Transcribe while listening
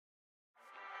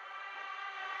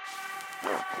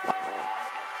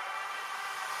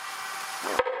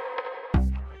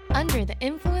Under the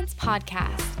Influence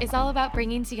podcast is all about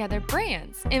bringing together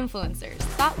brands, influencers,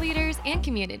 thought leaders, and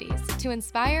communities to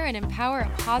inspire and empower a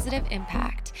positive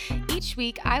impact. Each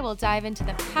week, I will dive into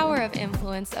the power of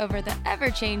influence over the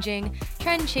ever-changing,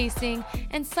 trend-chasing,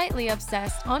 and slightly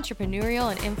obsessed entrepreneurial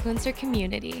and influencer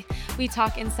community. We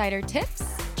talk insider tips,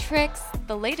 tricks,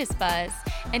 the latest buzz,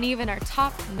 and even our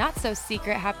top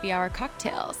not-so-secret happy hour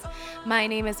cocktails. My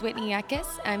name is Whitney Eckes.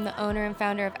 I'm the owner and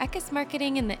founder of Eckes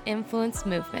Marketing and the Influence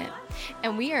Movement.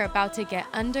 And we are about to get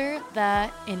under the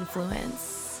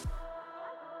influence.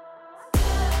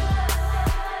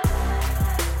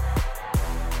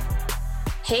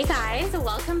 Hey guys,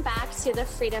 welcome back to the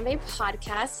Freedom Babe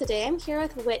podcast. Today I'm here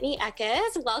with Whitney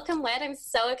Eckes. Welcome, Whit. I'm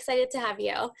so excited to have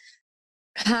you.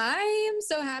 Hi, I'm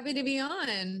so happy to be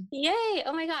on. Yay.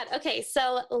 Oh my God. Okay,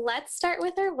 so let's start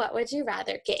with our What Would You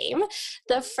Rather game.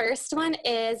 The first one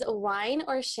is wine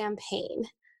or champagne?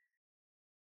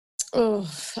 Oh,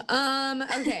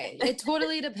 okay. It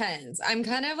totally depends. I'm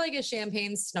kind of like a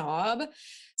champagne snob.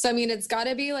 So, I mean, it's got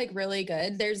to be like really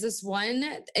good. There's this one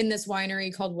in this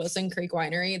winery called Wilson Creek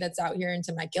Winery that's out here in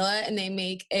Temecula, and they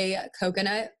make a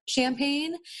coconut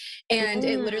champagne, and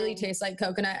it literally tastes like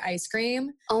coconut ice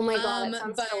cream. Oh my God, that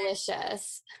sounds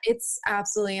delicious. It's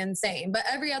absolutely insane. But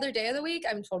every other day of the week,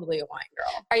 I'm totally a wine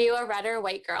girl. Are you a red or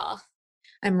white girl?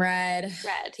 I'm red.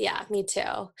 Red, yeah, me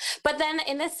too. But then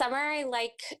in the summer, I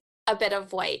like a bit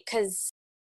of white because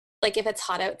like if it's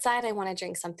hot outside, I want to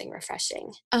drink something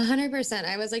refreshing. 100%.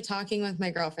 I was like talking with my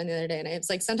girlfriend the other day and I was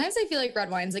like, sometimes I feel like red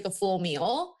wine's like a full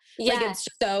meal. Yeah. Like it's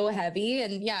so heavy.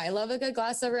 And yeah, I love a good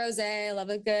glass of rosé. I love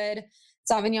a good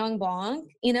Sauvignon Blanc.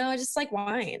 You know, I just like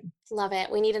wine. Love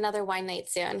it. We need another wine night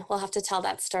soon. We'll have to tell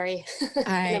that story.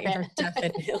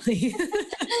 Definitely.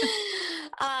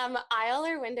 Aisle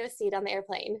or window seat on the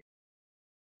airplane?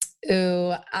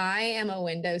 Ooh, I am a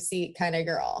window seat kind of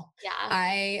girl. Yeah.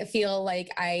 I feel like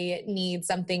I need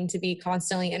something to be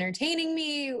constantly entertaining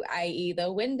me, i.e.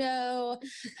 the window.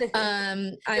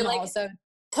 I'm like also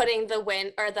putting the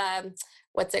wind or the,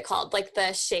 what's it called? Like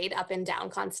the shade up and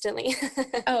down constantly.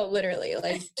 Oh, literally.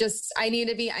 Like just, I need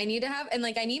to have, and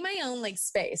like, I need my own like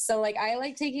space. So like, I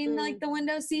like taking like the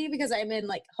window seat because I'm in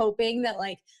like hoping that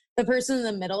like the person in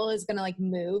the middle is going to like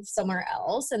move somewhere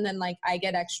else. And then like I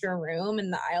get extra room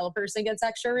and the aisle person gets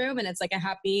extra room. And it's like a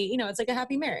happy, you know, it's like a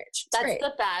happy marriage. That's great.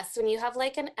 The best when you have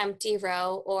like an empty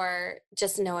row or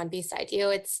just no one beside you.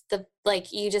 It's the,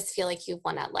 like, you just feel like you've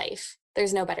won at life.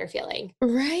 There's no better feeling.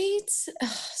 Right.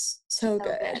 Oh, so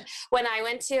good. When I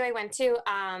went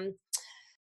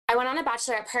on a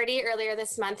bachelorette party earlier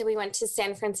this month and we went to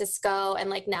San Francisco and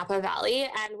like Napa Valley.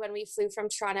 And when we flew from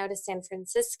Toronto to San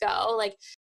Francisco, like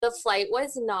the flight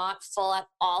was not full at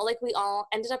all. Like we all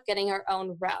ended up getting our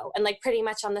own row and like pretty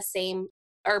much the same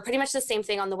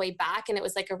thing on the way back. And it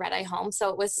was like a red eye home. So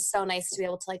it was so nice to be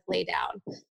able to like lay down.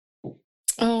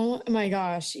 Oh my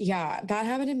gosh. Yeah. That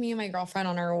happened to me and my girlfriend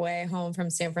on our way home from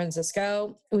San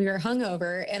Francisco. We were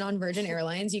hungover and on Virgin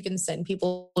Airlines, you can send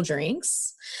people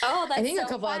drinks. Oh, that's I think so a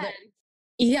couple fun.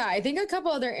 I think a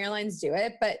couple other airlines do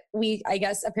it, but I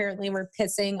guess apparently we're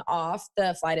pissing off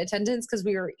the flight attendants because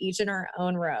we were each in our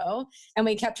own row and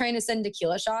we kept trying to send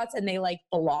tequila shots and they like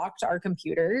blocked our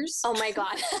computers. Oh my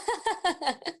God.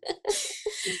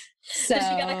 So, did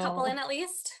you get a couple in at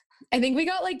least? I think we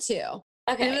got like 2.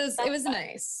 Okay. It was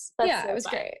nice. That's yeah, so it was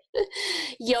fun. great.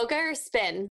 Yoga or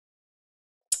spin?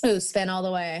 Oh, spin all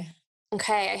the way.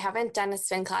 Okay, I haven't done a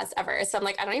spin class ever. So I'm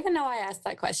like, I don't even know why I asked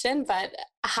that question, but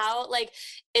how, like,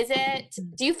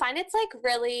 do you find it's like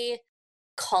really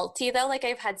culty though? Like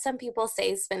I've had some people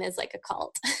say spin is like a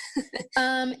cult.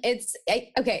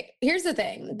 Okay, here's the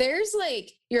thing. There's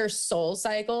like your Soul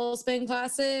Cycle spin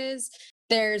classes.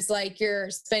 There's like your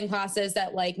spin classes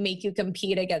that like make you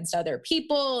compete against other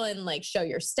people and like show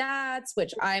your stats,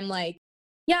 which I'm like,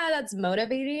 yeah, that's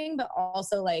motivating, but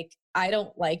also like, I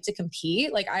don't like to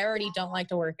compete. Like I already don't like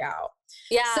to work out.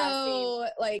 Yeah. So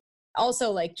like,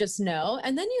 also like just know.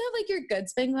 And then you have like your good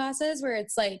spin classes where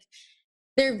it's like,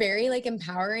 they're very like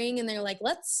empowering and they're like,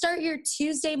 let's start your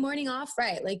Tuesday morning off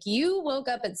right. Like you woke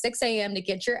up at 6 a.m. to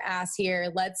get your ass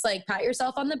here. Let's like pat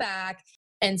yourself on the back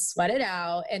and sweat it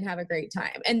out and have a great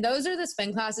time. And those are the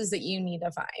spin classes that you need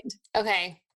to find.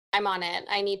 Okay. I'm on it.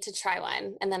 I need to try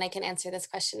one and then I can answer this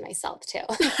question myself too.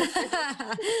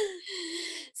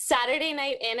 Saturday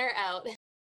night in or out?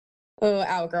 Oh,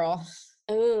 out girl.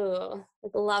 Ooh,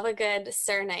 love a good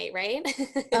sir night, right?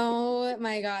 Oh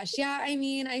my gosh. Yeah. I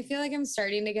mean, I feel like I'm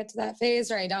starting to get to that phase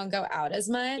where I don't go out as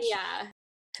much. Yeah.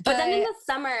 But then in the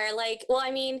summer, like, well,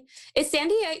 I mean, is San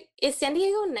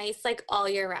Diego nice like all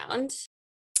year round?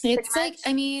 It's like,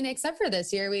 I mean, except for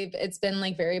this year, it's been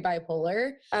like very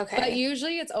bipolar. Okay. But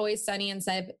usually it's always sunny and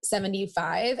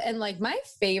 75. And like my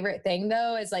favorite thing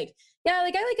though is like, yeah,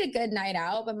 like I like a good night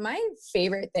out, but my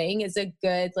favorite thing is a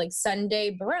good like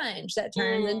Sunday brunch that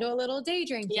turns into a little day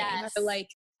drinking. Yes. Or like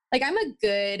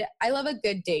I love a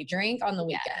good day drink on the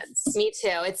weekends. Yes, me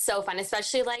too. It's so fun,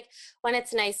 especially like when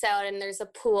it's nice out and there's a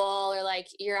pool or like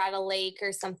you're at a lake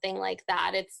or something like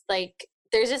that. It's like,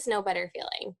 there's just no better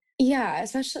feeling. Yeah,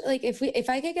 especially like if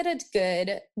I could get a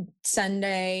good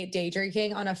Sunday day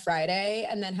drinking on a Friday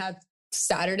and then have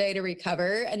Saturday to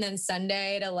recover and then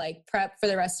Sunday to like prep for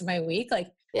the rest of my week, like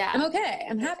I'm okay.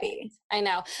 I'm happy. I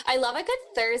know. I love a good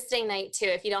Thursday night too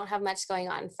if you don't have much going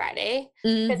on Friday.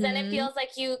 Because then it feels like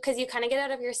because you kind of get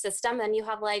out of your system. Then you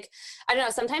have like, I don't know,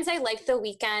 sometimes I like the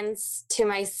weekends to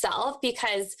myself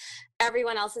because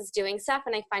everyone else is doing stuff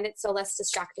and I find it so less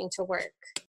distracting to work.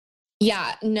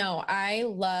 Yeah, no, I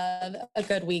love a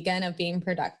good weekend of being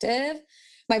productive.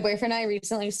 My boyfriend and I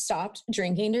recently stopped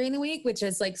drinking during the week, which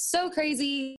is like so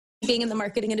crazy being in the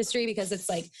marketing industry because it's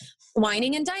like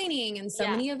whining and dining and so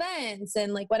many events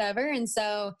and like whatever. And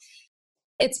so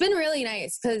it's been really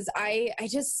nice because I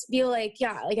just feel like,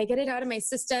 like I get it out of my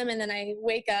system and then I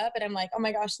wake up and I'm like, oh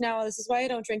my gosh, now this is why I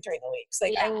don't drink during the weeks.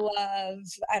 Like I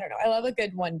love a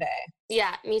good one day.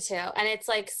 Yeah, me too. And it's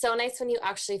like so nice when you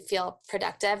actually feel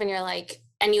productive and you're like,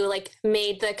 and you like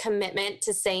made the commitment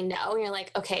to say no. And you're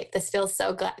like, okay, this feels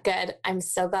so good. I'm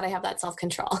so glad I have that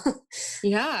self-control.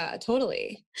 Yeah,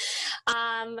 totally.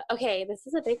 Okay, this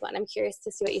is a big one. I'm curious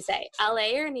to see what you say.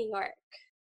 LA or New York?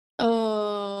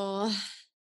 Oh,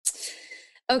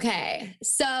 okay.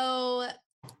 So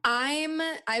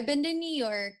I've been to New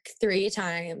York 3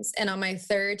 times and on my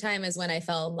 3rd time is when I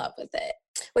fell in love with it.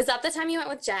 Was that the time you went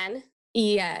with Jen?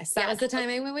 Yes, that was the time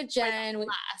I went with Jen.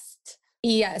 Last.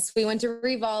 Yes, we went to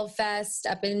Revolve Fest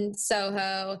up in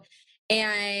Soho.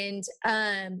 And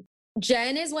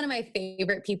Jen is one of my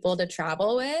favorite people to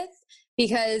travel with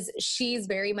because she's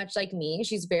very much like me.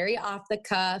 She's very off the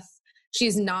cuff.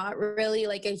 She's not really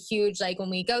like a huge, like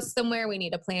when we go somewhere, we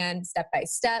need to plan step by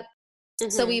step.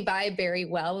 So we vibe very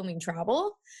well when we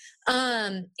travel.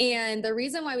 And the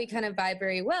reason why we kind of vibe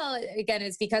very well, again,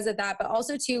 is because of that, but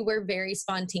also too, we're very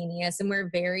spontaneous and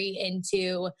we're very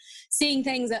into seeing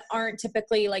things that aren't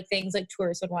typically like things like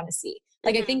tourists would want to see.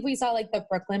 Like, I think we saw like the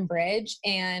Brooklyn Bridge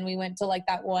and we went to like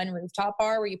that one rooftop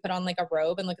bar where you put on like a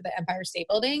robe and look at the Empire State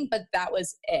Building, but that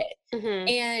was it.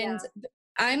 And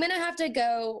I'm going to have to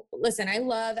go, listen, I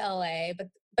love LA,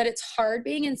 but it's hard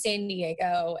being in San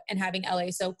Diego and having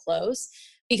LA so close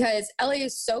because LA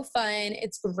is so fun.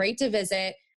 It's great to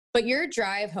visit, but your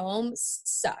drive home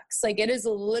sucks. Like it is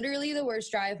literally the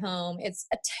worst drive home. It's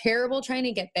a terrible trying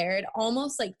to get there. It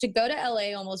almost like to go to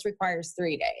LA almost requires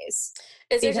 3 days.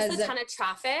 Is there just a ton of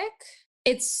traffic?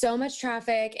 It's so much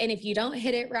traffic. And if you don't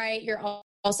hit it right, you're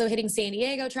also hitting San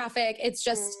Diego traffic. It's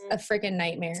just a freaking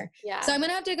nightmare. Yeah. So I'm going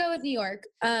to have to go with New York.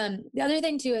 The other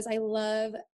thing too is I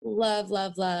love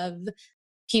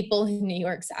people in New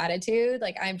York's attitude.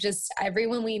 Like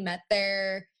everyone we met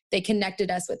there, they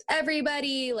connected us with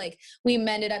everybody. Like we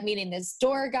ended up meeting this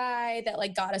door guy that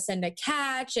like got us into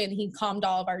Catch and he calmed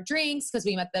all of our drinks because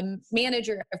we met the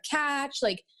manager of Catch.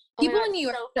 Like people in New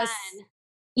York,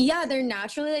 they're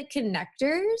naturally like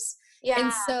connectors. Yeah.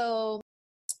 And so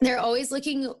they're always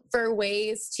looking for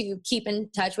ways to keep in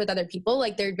touch with other people.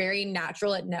 Like they're very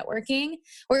natural at networking.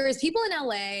 Whereas people in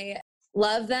LA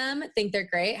love them, think they're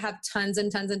great, have tons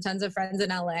and tons and tons of friends in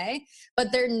LA,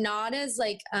 but they're not as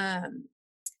like, I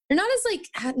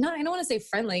don't want to say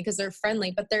friendly because they're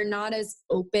friendly, but they're not as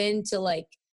open to like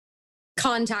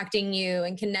contacting you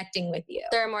and connecting with you.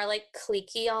 They're more like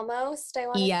cliquey almost, I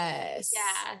want to Yes.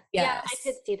 say. Yeah, I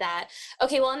could see that.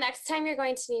 Okay, well, next time you're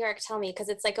going to New York, tell me, because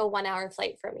it's like a 1-hour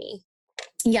flight for me.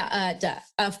 Yeah, duh,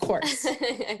 of course.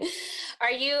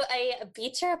 Are you a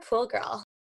beach or a pool girl?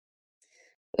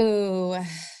 Ooh,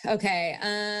 okay.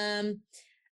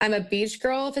 I'm a beach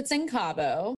girl if it's in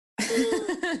Cabo.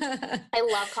 I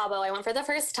love Cabo. I went for the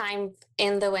first time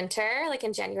in the winter, like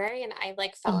in January, and I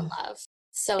like fell in love.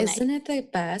 So Isn't it the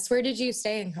best? Where did you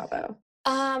stay in Cabo?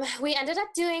 We ended up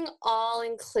doing all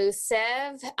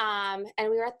inclusive, and we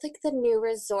were at like the new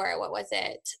resort. What was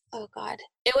it? Oh God,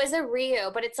 it was a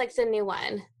Rio, but it's like the new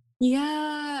one.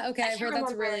 Yeah. Okay. I've heard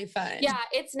that's really fun. Yeah,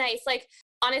 it's nice. Like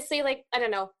honestly, like I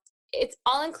don't know, it's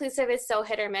all inclusive is so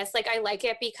hit or miss. Like I like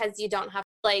it because you don't have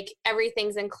like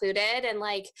everything's included and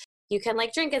like you can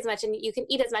like drink as much and you can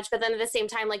eat as much, but then at the same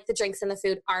time, like the drinks and the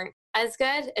food aren't as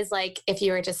good as like if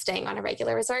you were just staying on a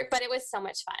regular resort, but it was so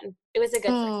much fun. It was a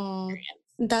good experience.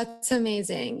 That's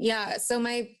amazing. Yeah. So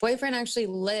my boyfriend actually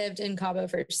lived in Cabo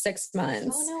for 6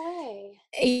 months. Oh, no way.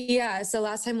 Yeah. So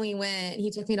last time we went, he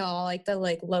took me to all like the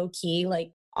like low key,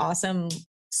 like awesome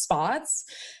spots.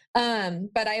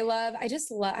 But I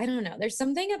just love, I don't know. There's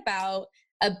something about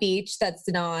a beach that's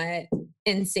not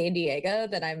in San Diego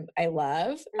that I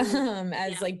love,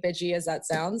 as like bitchy as that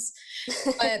sounds.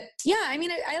 But yeah, I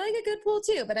mean, I like a good pool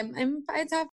too, but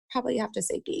probably have to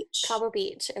say beach. Cabo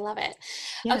Beach. I love it.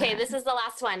 Yeah. Okay, this is the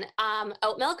last one.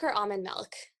 Oat milk or almond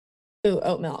milk? Ooh,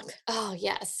 oat milk. Oh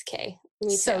yes. Okay.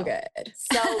 Me So too. good.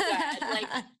 So good. Like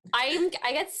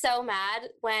I get so mad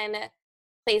when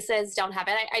places don't have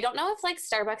it. I don't know if like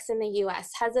Starbucks in the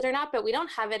US has it or not, but we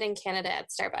don't have it in Canada at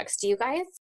Starbucks. Do you guys?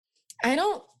 I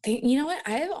don't think, you know what?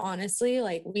 I have honestly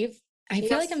I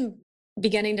feel like I'm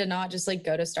beginning to not just like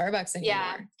go to Starbucks anymore.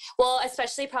 Yeah. Well,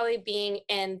 especially probably being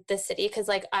in the city, because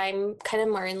like I'm kind of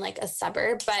more in like a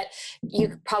suburb, but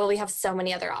you probably have so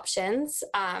many other options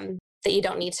that you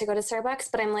don't need to go to Starbucks.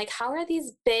 But I'm like, how are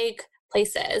these big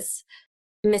places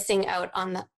missing out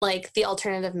on the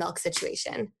alternative milk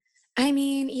situation? I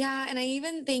mean, yeah. And I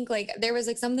even think like there was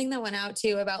like something that went out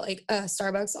too about like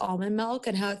Starbucks almond milk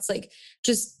and how it's like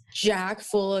just jack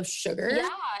full of sugar. Yeah,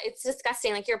 it's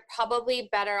disgusting. Like you're probably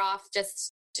better off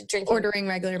just drinking. Ordering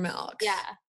regular milk. Yeah.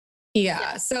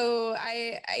 Yeah. So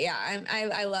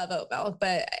I love oat milk,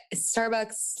 but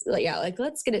Starbucks, like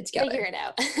let's get it together. Figure it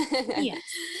out. Yes.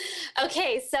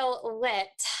 Okay. So Whit,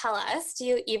 tell us, do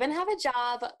you even have a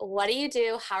job? What do you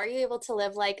do? How are you able to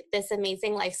live like this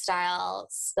amazing lifestyle?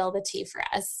 Spill the tea for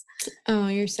us. Oh,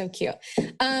 you're so cute.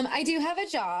 I do have a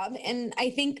job, and I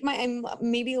think I'm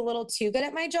maybe a little too good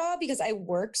at my job because I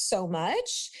work so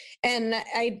much, and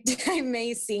I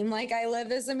may seem like I live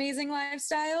this amazing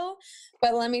lifestyle,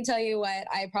 but let me tell you what,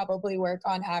 I probably work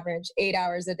on average 8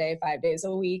 hours a day, 5 days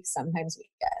a week, sometimes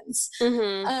weekends.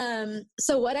 Mm-hmm.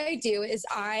 So what I do is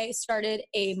I started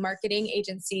a marketing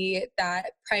agency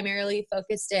that primarily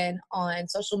focused in on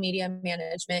social media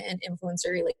management and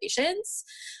influencer relations.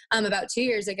 About 2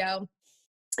 years ago.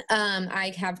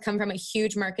 I have come from a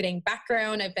huge marketing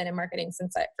background. I've been in marketing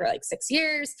for like 6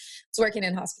 years. I was working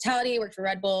in hospitality, worked for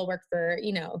Red Bull, worked for,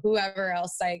 whoever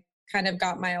else I kind of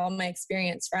got all my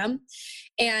experience from,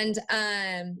 and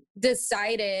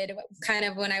decided kind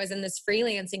of when I was in this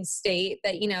freelancing state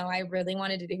that, I really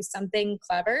wanted to do something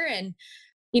clever and,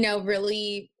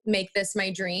 really make this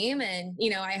my dream. And,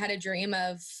 I had a dream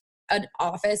of an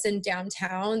office in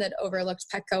downtown that overlooked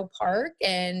Petco Park.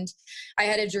 And I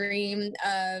had a dream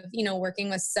of, working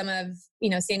with some of,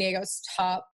 San Diego's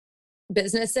top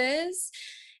businesses.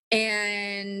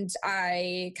 And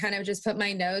I kind of just put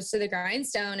my nose to the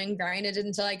grindstone and grinded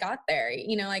until I got there.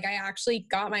 I actually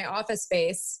got my office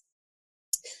space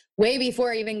way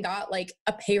before I even got like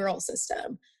a payroll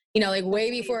system,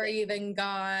 way before I even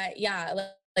got,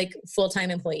 like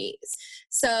full-time employees.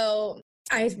 So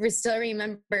I still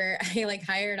remember I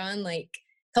hired on like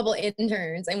a couple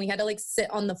interns, and we had to like sit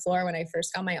on the floor when I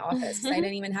first got my office because I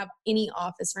didn't even have any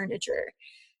office furniture.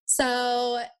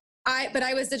 So but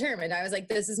I was determined. I was like,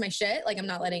 this is my shit. Like, I'm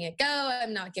not letting it go.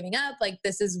 I'm not giving up. Like,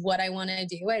 this is what I want to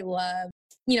do. I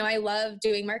love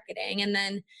doing marketing. And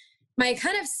then my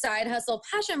kind of side hustle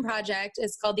passion project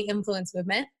is called the Influence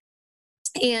Movement.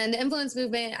 And the Influence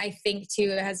Movement, I think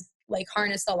too, has like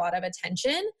harnessed a lot of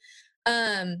attention.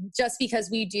 Just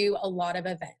because we do a lot of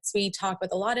events. We talk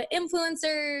with a lot of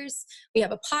influencers. We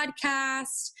have a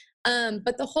podcast.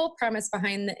 But the whole premise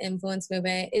behind the Influence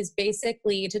Movement is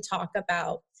basically to talk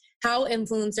about how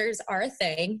influencers are a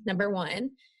thing, number one.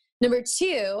 Number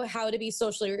two, how to be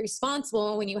socially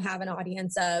responsible when you have an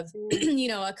audience of,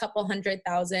 a couple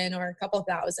 100,000 or a couple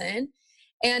thousand.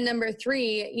 And number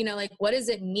three, what does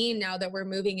it mean now that we're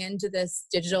moving into this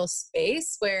digital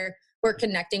space where we're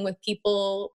connecting with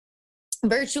people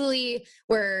virtually,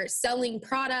 we're selling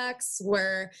products,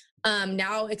 we're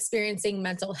now experiencing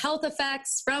mental health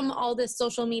effects from all this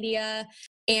social media,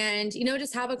 and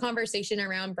just have a conversation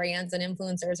around brands and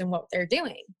influencers and what they're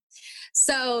doing.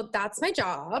 So that's my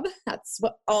job. That's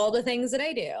all the things that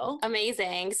I do.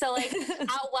 Amazing. So like at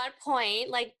what point,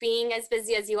 like being as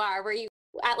busy as you are, were you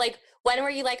at like, when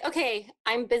were you like, okay,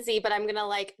 I'm busy, but I'm gonna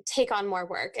like take on more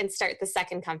work and start the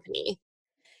second company?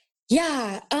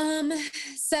 Yeah.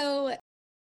 So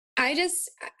I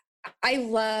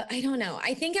don't know.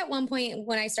 I think at one point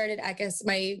when I started Eckes,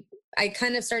 I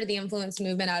kind of started the influence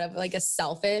movement out of like a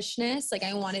selfishness. Like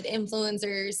I wanted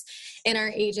influencers in our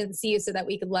agency so that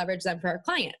we could leverage them for our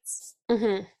clients.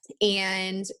 Mm-hmm.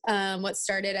 And what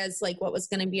started as like what was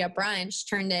going to be a brunch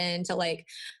turned into like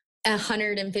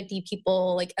 150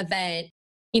 people like event,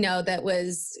 that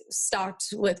was stocked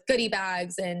with goodie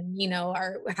bags and,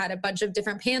 had a bunch of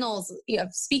different panels,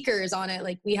 of speakers on it.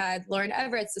 Like we had Lauren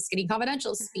Everett's The Skinny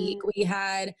Confidential speak. Mm-hmm. We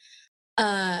had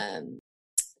I'm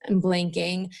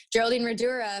blanking, Geraldine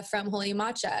Radura from Holy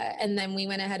Matcha. And then we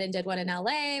went ahead and did one in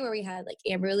LA where we had like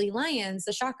Amberly Lyons,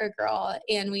 the Chakra Girl,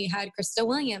 and we had Krista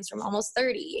Williams from Almost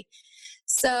 30.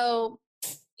 So,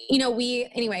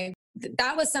 anyway,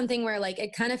 that was something where like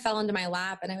it kind of fell into my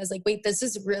lap and I was like, wait, this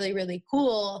is really, really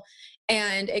cool.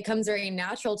 And it comes very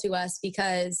natural to us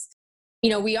because,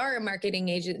 we are a marketing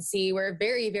agency. We're a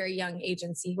very, very young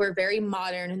agency. We're very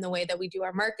modern in the way that we do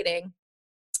our marketing.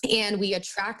 And we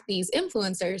attract these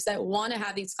influencers that want to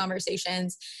have these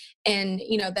conversations and,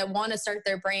 that want to start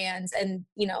their brands and,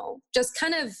 just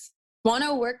kind of want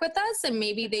to work with us. And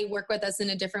maybe they work with us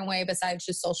in a different way besides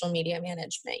just social media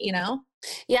management,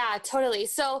 Yeah, totally.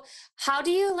 So how do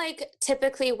you like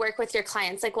typically work with your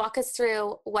clients? Like walk us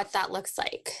through what that looks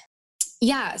like.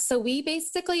 Yeah. So we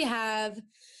basically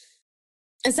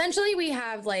we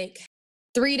have like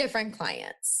 3 different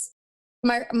clients.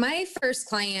 My first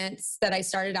clients that I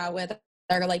started out with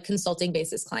are like consulting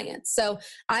basis clients. So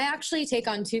I actually take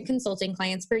on 2 consulting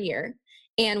clients per year.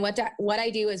 And what I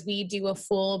do is we do a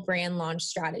full brand launch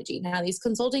strategy. Now, these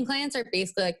consulting clients are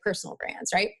basically like personal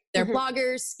brands, right? They're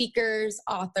bloggers, speakers,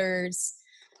 authors,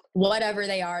 whatever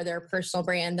they are, they're a personal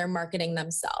brand, they're marketing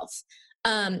themselves.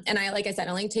 And like I said,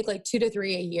 I only take like 2 to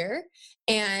 3 a year.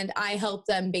 And I help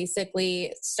them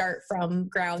basically start from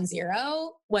ground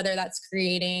zero, whether that's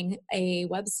creating a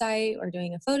website or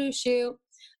doing a photo shoot,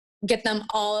 get them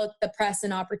all of the press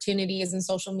and opportunities and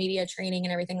social media training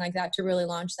and everything like that to really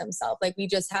launch themselves. Like we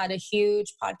just had a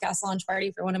huge podcast launch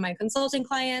party for one of my consulting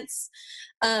clients.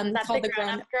 That's called the Grown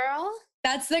Up Girl?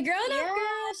 That's the Grown Up Girl.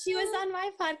 She was on my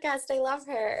podcast. I love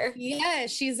her. Yeah,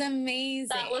 she's amazing.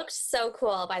 That looked so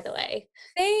cool, by the way.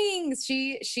 Thanks.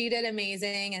 She did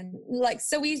amazing. And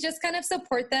so we just kind of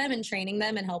support them and training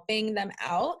them and helping them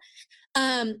out.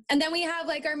 And then we have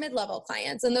like our mid-level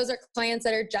clients, and those are clients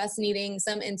that are just needing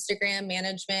some Instagram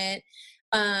management,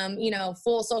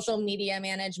 full social media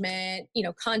management,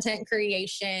 content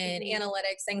creation,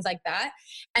 analytics, things like that.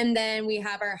 And then we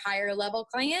have our higher level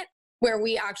client where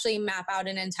we actually map out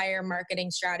an entire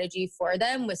marketing strategy for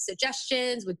them with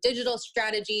suggestions, with digital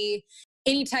strategy,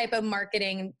 any type of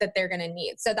marketing that they're going to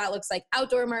need. So that looks like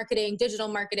outdoor marketing, digital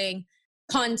marketing,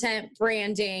 content,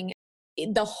 branding,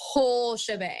 the whole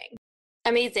shebang.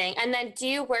 Amazing. And then do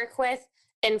you work with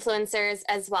influencers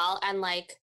as well and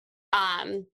like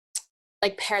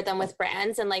pair them with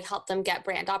brands and like help them get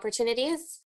brand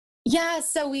opportunities? Yeah.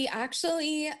 So we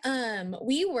actually,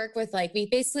 we work with we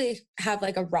basically have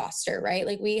like a roster, right?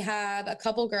 Like we have a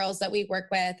couple girls that we work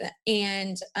with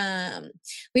and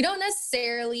we don't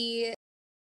necessarily,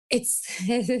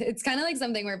 it's kind of like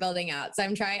something we're building out. So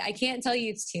I can't tell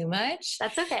you too much.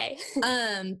 That's okay.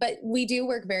 But we do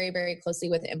work very, very closely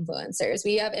with influencers.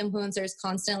 We have influencers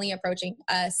constantly approaching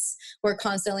us. We're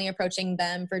constantly approaching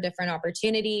them for different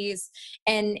opportunities.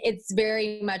 And it's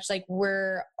very much like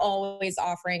we're always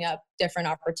offering up different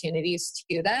opportunities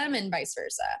to them and vice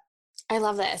versa. I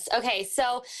love this. Okay.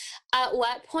 So at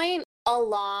what point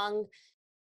along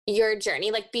your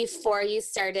journey, like before you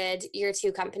started your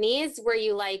 2 companies, were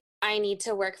you like, I need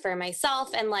to work for myself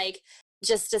and like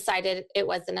just decided it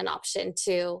wasn't an option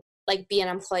to like be an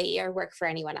employee or work for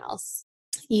anyone else?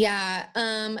 Yeah.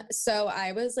 So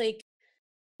I was like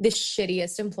the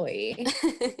shittiest employee.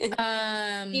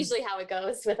 Usually how it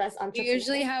goes with us entrepreneurs.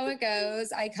 Usually how it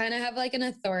goes. I kind of have like an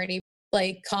authority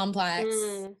like complex.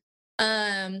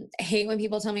 I hate when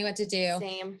people tell me what to do.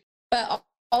 Same. But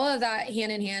all of that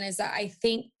hand in hand is that I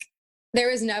think there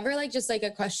was never like just like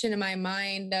a question in my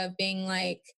mind of being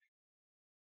like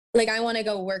I want to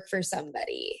go work for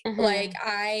somebody. Like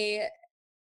I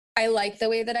like the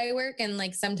way that I work, and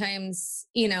like sometimes,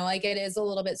 like it is a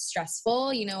little bit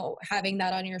stressful, having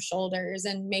that on your shoulders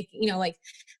and making, like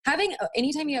having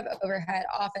anytime you have overhead,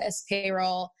 office,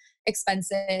 payroll,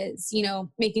 expenses,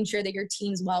 making sure that your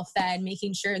team's well fed,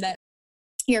 making sure that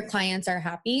your clients are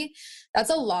happy.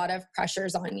 That's a lot of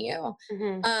pressures on you.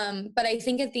 But I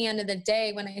think at the end of the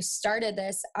day, when I started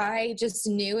this, I just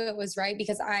knew it was right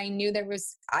because I knew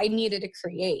I needed to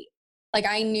create. Like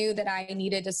I knew that I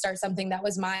needed to start something that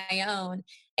was my own.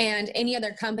 And any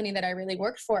other company that I really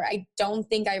worked for, I don't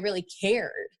think I really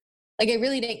cared. Like I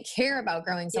really didn't care about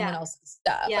growing someone else's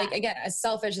stuff. Yeah. Like again, as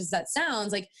selfish as that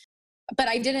sounds, but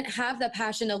I didn't have the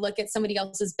passion to look at somebody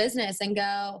else's business and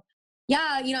go,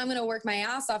 yeah, I'm going to work my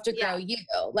ass off to grow you.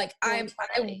 Like I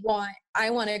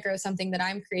want to grow something that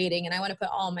I'm creating, and I want to put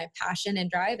all my passion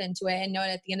and drive into it and know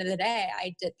that at the end of the day,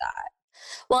 I did that.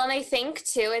 Well, and I think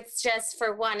too, it's just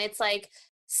for one, it's like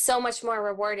so much more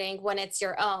rewarding when it's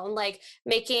your own. Like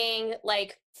making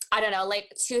like, I don't know,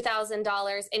 like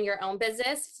 $2,000 in your own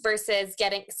business versus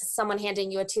getting someone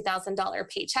handing you a $2,000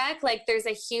 paycheck. Like there's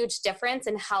a huge difference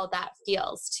in how that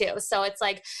feels too. So it's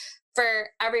like for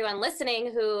everyone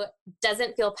listening who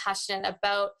doesn't feel passionate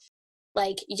about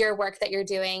like your work that you're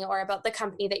doing or about the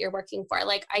company that you're working for,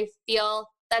 like I feel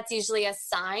that's usually a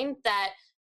sign that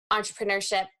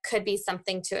entrepreneurship could be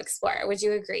something to explore. Would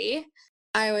you agree?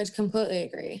 I would completely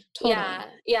agree. Totally. Yeah.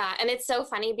 Yeah. And it's so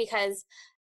funny because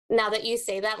now that you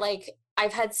say that, like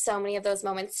I've had so many of those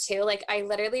moments too. Like I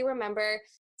literally remember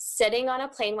sitting on a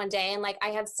plane one day and like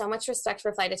I have so much respect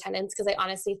for flight attendants because I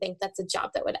honestly think that's a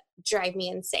job that would drive me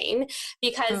insane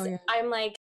because I'm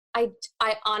like,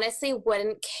 I honestly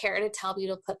wouldn't care to tell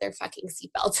people to put their fucking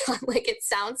seatbelt on. Like it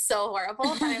sounds so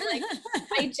horrible, but I'm like,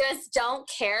 I just don't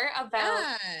care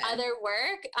about other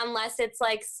work unless it's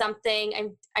like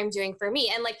something I'm doing for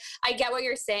me. And like I get what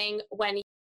you're saying when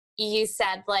you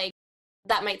said like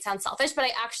that might sound selfish, but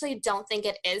I actually don't think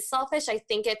it is selfish. I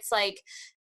think it's like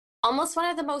almost one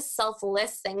of the most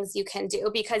selfless things you can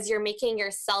do because you're making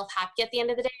yourself happy at the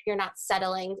end of the day. You're not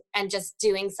settling and just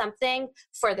doing something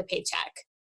for the paycheck.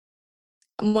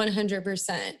 100%.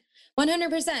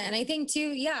 100%. And I think too,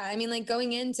 yeah, I mean, like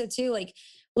going into too, like,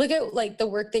 look at like the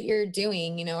work that you're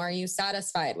doing, you know, are you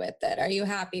satisfied with it? Are you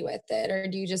happy with it? Or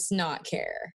do you just not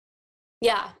care?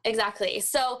 Yeah, exactly.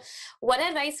 So what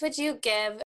advice would you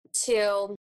give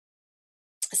to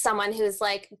someone who's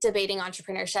like debating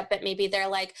entrepreneurship, but maybe they're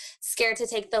like scared to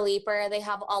take the leap or they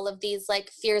have all of these like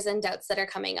fears and doubts that are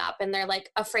coming up and they're like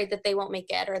afraid that they won't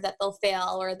make it or that they'll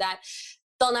fail or that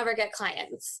they'll never get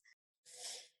clients?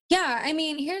 Yeah. I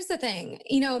mean, here's the thing,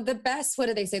 you know, what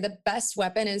do they say? The best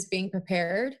weapon is being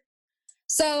prepared.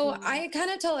 So I kind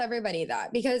of tell everybody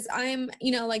that because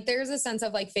you know, like there's a sense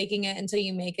of like faking it until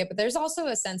you make it, but there's also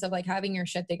a sense of like having your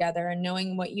shit together and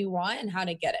knowing what you want and how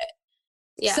to get it.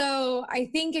 Yeah. So I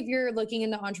think if you're looking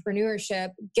into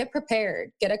entrepreneurship, get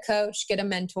prepared, get a coach, get a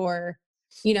mentor,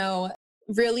 you know,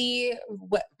 really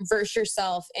verse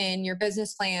yourself in your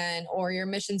business plan or your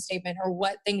mission statement or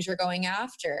what things you're going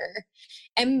after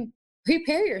and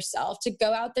prepare yourself to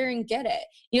go out there and get it.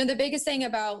 You know, the biggest thing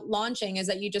about launching is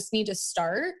that you just need to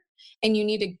start and you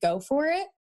need to go for it.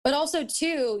 But also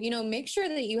too, you know, make sure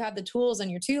that you have the tools in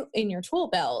your tool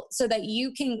belt so that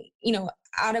you can, you know,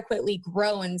 adequately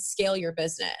grow and scale your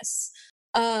business.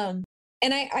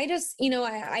 And I just, you know,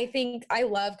 I think I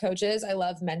love coaches. I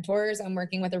love mentors. I'm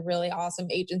working with a really awesome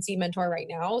agency mentor right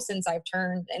now since I've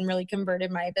turned and really converted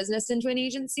my business into an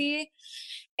agency.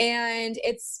 And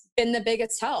it's been the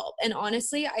biggest help. And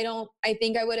honestly, I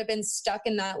think I would have been stuck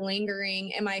in that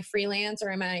lingering in my freelance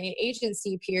or in my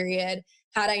agency period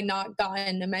had I not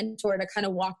gotten a mentor to kind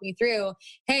of walk me through,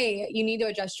 hey, you need to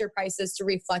adjust your prices to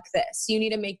reflect this. You need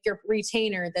to make your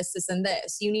retainer this, and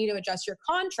this. You need to adjust your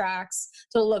contracts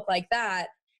to look like that.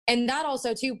 And that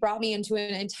also too brought me into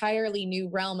an entirely new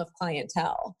realm of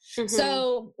clientele. Mm-hmm.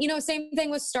 So, you know, same thing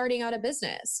with starting out a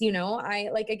business. You know,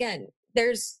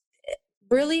 there's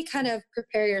really kind of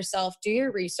prepare yourself, do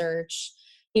your research,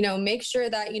 you know, make sure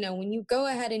that, you know, when you go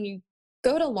ahead and you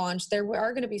go to launch, there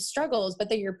are going to be struggles, but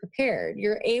that you're prepared.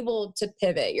 You're able to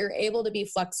pivot. You're able to be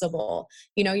flexible.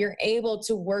 You know, you're able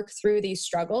to work through these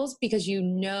struggles because you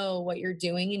know what you're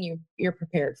doing and you're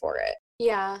prepared for it.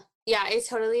 Yeah. Yeah, I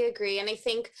totally agree. And I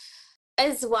think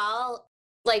as well,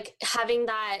 like having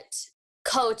that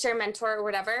coach or mentor or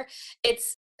whatever,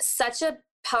 it's such a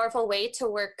powerful way to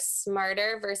work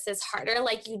smarter versus harder.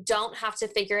 Like you don't have to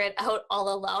figure it out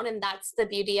all alone. And that's the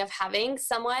beauty of having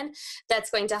someone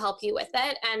that's going to help you with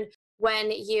it. And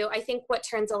I think what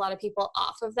turns a lot of people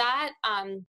off of that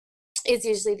is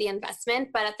usually the investment.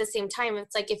 But at the same time,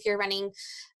 it's like if you're running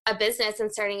a business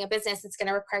and starting a business, it's going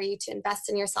to require you to invest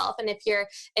in yourself. And if you're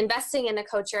investing in a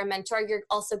coach or a mentor, you're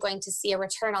also going to see a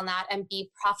return on that and be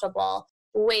profitable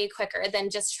way quicker than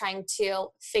just trying to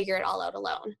figure it all out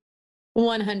alone.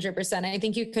 100%. I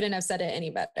think you couldn't have said it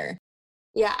any better.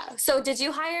 Yeah. So did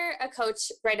you hire a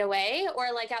coach right away?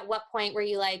 Or like at what point were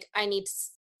you like, I need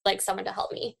like someone to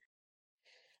help me?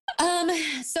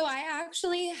 So I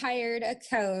actually hired a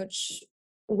coach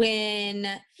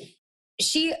when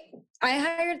I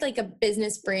hired like a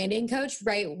business branding coach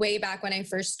way back when I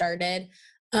first started.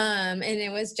 And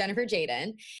it was Jennifer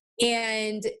Jaden.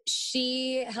 And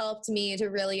she helped me to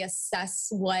really assess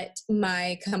what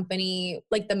my company,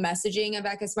 like the messaging of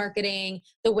Eckes Marketing,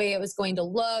 the way it was going to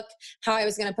look, how I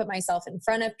was going to put myself in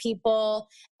front of people.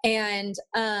 And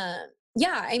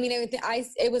yeah, I mean,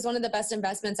 it was one of the best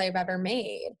investments I've ever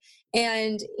made.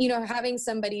 And, you know, having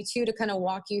somebody too to kind of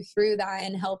walk you through that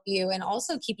and help you and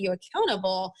also keep you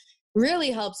accountable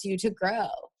really helps you to grow.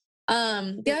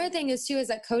 The other thing is too, is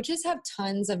that coaches have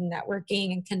tons of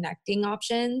networking and connecting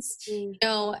options. You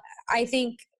know, I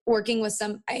think working with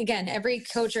again, every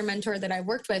coach or mentor that I've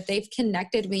worked with, they've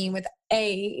connected me with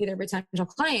either potential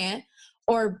client,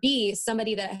 or B,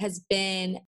 somebody that has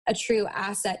been a true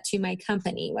asset to my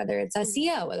company, whether it's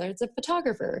SEO, whether it's a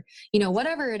photographer, you know,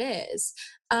 whatever it is.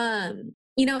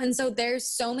 You know, and so there's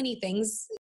so many things,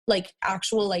 like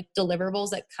actual like deliverables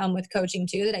that come with coaching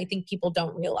too, that I think people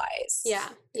don't realize.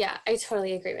 Yeah, I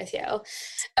totally agree with you.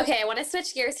 Okay, I want to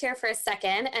switch gears here for a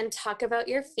second and talk about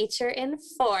your feature in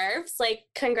Forbes. Like,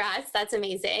 congrats, that's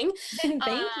amazing. Thank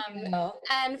you.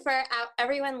 And for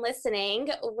everyone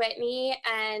listening, Whitney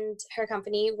and her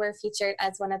company were featured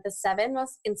as one of the 7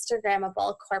 most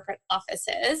Instagrammable corporate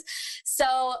offices.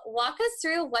 So walk us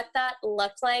through what that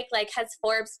looked like. Like, has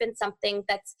Forbes been something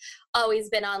that's always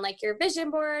been on like your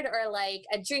vision board, or like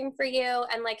a dream for you?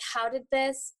 And like, how did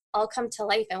this all come to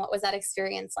life, and what was that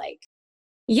experience like?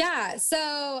 Yeah,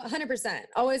 so 100%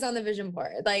 always on the vision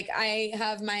board. Like, I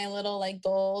have my little like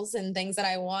goals and things that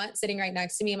I want sitting right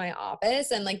next to me in my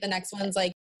office, and like the next one's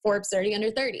like Forbes 30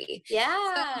 under 30. Yeah.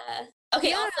 So,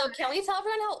 okay. Yeah. Also, can we tell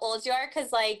everyone how old you are?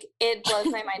 Because like it blows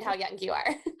my mind how young you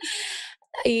are.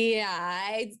 Yeah,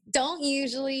 I don't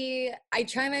usually. I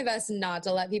try my best not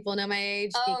to let people know my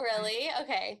age. Oh, really?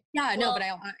 Okay. Yeah, no, but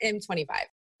I am 25.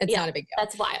 It's not a big deal.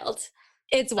 That's wild.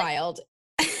 It's wild.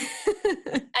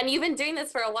 And you've been doing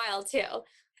this for a while too.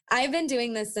 I've been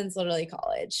doing this since literally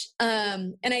college.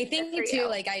 And I think too,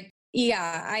 like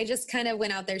I just kind of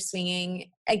went out there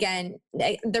swinging. Again,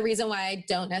 the reason why I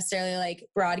don't necessarily like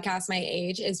broadcast my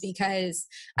age is because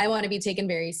I want to be taken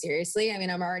very seriously. I mean,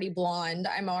 I'm already blonde.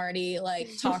 I'm already like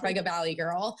talk like a valley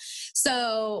girl.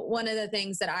 So one of the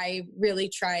things that I really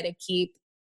try to keep,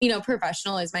 you know,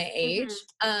 professional is my age.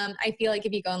 I feel like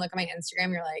if you go and look at my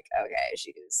Instagram, you're like, okay,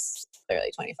 she's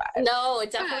clearly 25. No,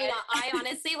 definitely not. I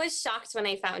honestly was shocked when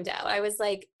I found out. I was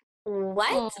like,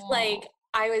 what? Aww. Like,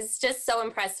 I was just so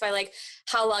impressed by like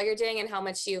how well you're doing and how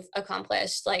much you've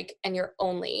accomplished, like, and you're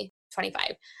only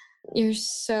 25. You're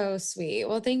so sweet.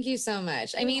 Well, thank you so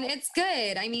much. I mean, it's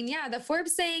good. I mean, yeah, the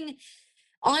Forbes thing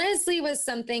honestly was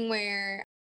something where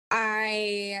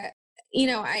I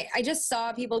just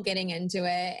saw people getting into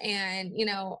it. And, you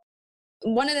know,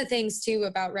 one of the things too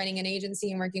about running an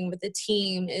agency and working with a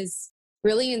team is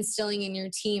really instilling in your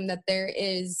team that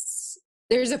there's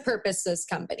a purpose to this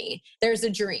company. There's a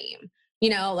dream. You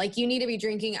know, like you need to be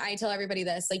drinking. I tell everybody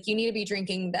this, like you need to be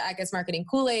drinking the Eckes Marketing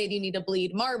Kool-Aid. You need to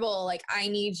bleed marble. Like I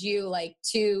need you like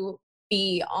to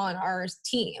be on our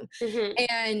team.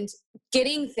 And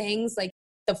getting things like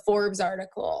the Forbes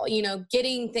article, you know,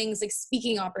 getting things like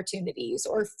speaking opportunities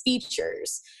or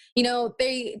features, you know,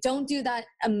 they don't do that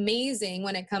amazing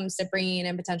when it comes to bringing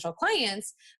in potential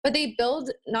clients, but they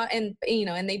build and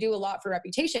they do a lot for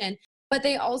reputation, but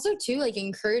they also too, like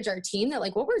encourage our team that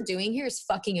like what we're doing here is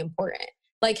fucking important.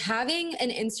 Like having an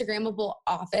Instagrammable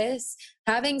office,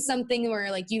 having something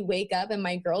where like you wake up and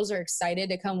my girls are excited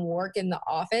to come work in the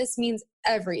office means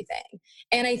everything.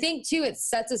 And I think too, it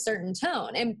sets a certain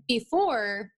tone. And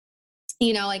before,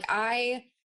 you know, like I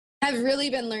have really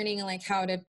been learning like how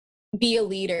to be a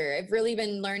leader. I've really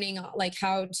been learning like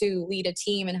how to lead a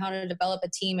team and how to develop a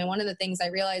team. And one of the things I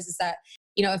realized is that,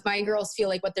 you know, if my girls feel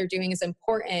like what they're doing is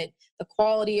important, the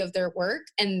quality of their work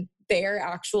and their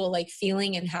actual like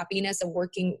feeling and happiness of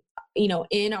working, you know,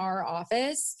 in our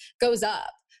office goes up.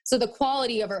 So the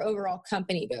quality of our overall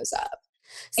company goes up.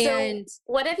 So and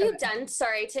what have you done?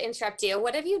 Sorry to interrupt you.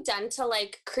 What have you done to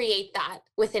like create that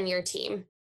within your team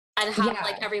and have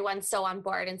like everyone so on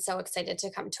board and so excited to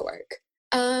come to work?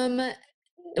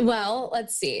 Well,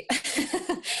 let's see.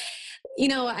 You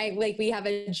know, we have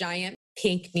a giant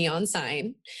pink neon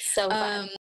sign. So fun.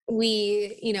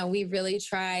 We really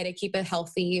try to keep a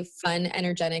healthy, fun,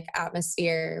 energetic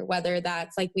atmosphere, whether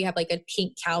that's like we have like a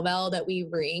pink cowbell that we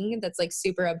ring that's like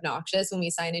super obnoxious when we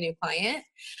sign a new client.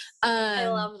 I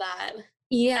love that.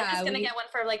 Yeah. I'm just going to get one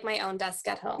for like my own desk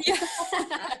at home.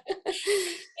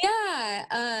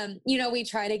 Yeah. You know, we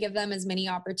try to give them as many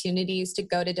opportunities to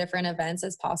go to different events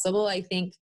as possible. I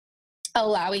think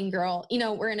allowing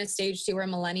we're in a stage too where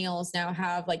millennials now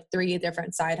have like 3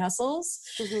 different side hustles.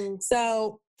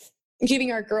 So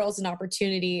giving our girls an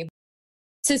opportunity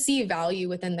to see value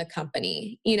within the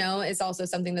company, you know, is also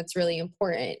something that's really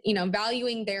important. You know,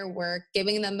 valuing their work,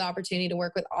 giving them the opportunity to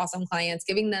work with awesome clients,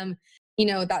 giving them, you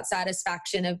know, that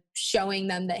satisfaction of showing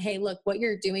them that, hey, look, what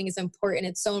you're doing is important.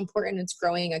 It's so important. It's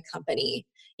growing a company.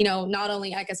 not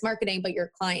only Eckes Marketing, but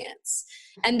your clients.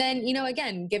 And then,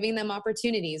 again, giving them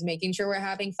opportunities, making sure we're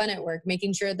having fun at work,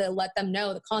 making sure to let them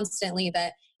know constantly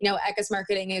that, Eckes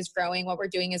Marketing is growing. What we're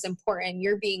doing is important.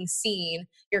 You're being seen.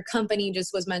 Your company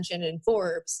just was mentioned in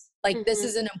Forbes. Like, this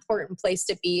is an important place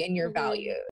to be in your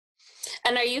value.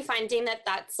 And are you finding that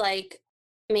that's like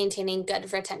maintaining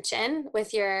good retention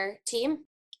with your team?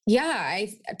 Yeah,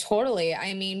 I totally.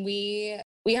 I mean, we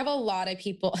have a lot of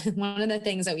people. One of the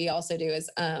things that we also do is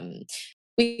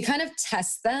we kind of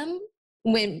test them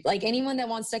when, like, anyone that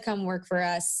wants to come work for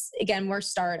us. Again, we're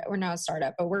not a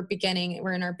startup, but we're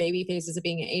in our baby phases of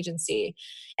being an agency.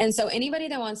 And so anybody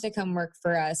that wants to come work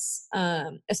for us,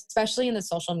 especially in the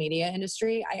social media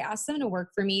industry, I ask them to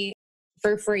work for me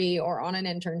for free or on an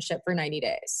internship for 90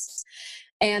 days.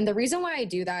 And the reason why I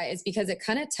do that is because it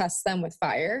kind of tests them with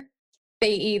fire.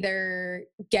 They either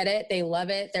get it, they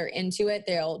love it, they're into it,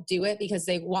 they'll do it because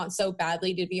they want so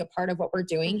badly to be a part of what we're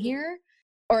doing here,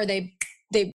 or they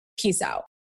peace out.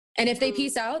 And if they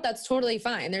peace out, that's totally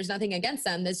fine. There's nothing against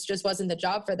them. This just wasn't the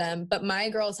job for them. But my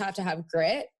girls have to have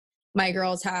grit. My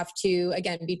girls have to,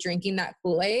 again, be drinking that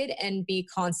Kool-Aid and be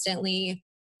constantly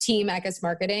team Eckes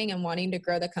Marketing and wanting to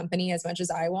grow the company as much as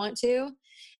I want to.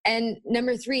 And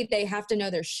number 3, they have to know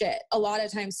their shit. A lot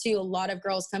of times too, a lot of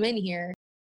girls come in here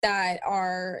that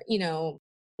are, they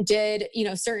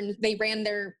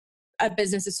ran a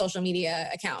business's social media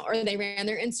account, or they ran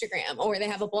their Instagram, or they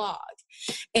have a blog.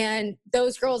 And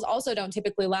those girls also don't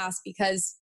typically last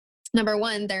because, number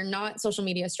 1, they're not social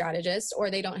media strategists,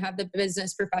 or they don't have the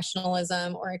business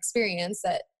professionalism or experience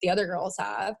that the other girls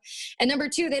have. And number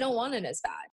 2, they don't want it as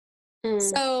bad.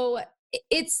 So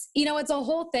it's, it's a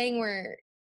whole thing where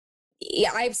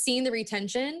I've seen the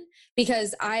retention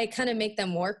because I kind of make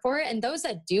them work for it. And those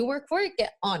that do work for it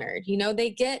get honored.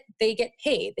 They get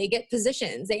paid, they get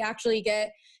positions, they actually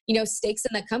get, stakes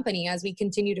in the company as we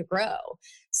continue to grow.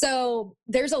 So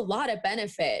there's a lot of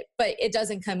benefit, but it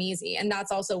doesn't come easy. And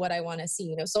that's also what I want to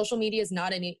see. Social media is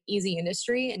not an easy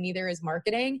industry, and neither is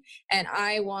marketing. And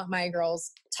I want my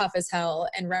girls tough as hell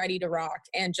and ready to rock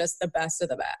and just the best of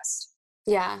the best.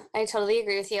 Yeah, I totally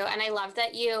agree with you. And I love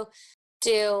that you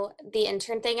do the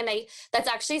intern thing. And that's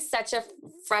actually such a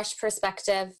fresh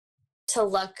perspective to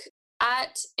look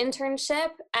at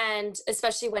internship, and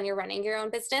especially when you're running your own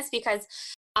business, because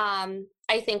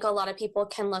I think a lot of people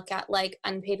can look at like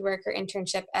unpaid work or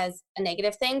internship as a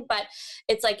negative thing, but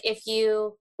it's like, if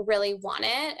you really want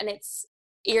it and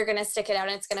you're going to stick it out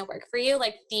and it's going to work for you,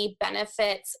 like the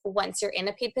benefits once you're in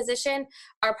a paid position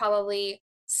are probably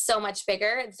so much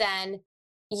bigger than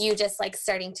you just like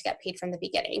starting to get paid from the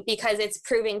beginning, because it's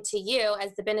proving to you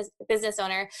as the business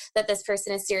owner that this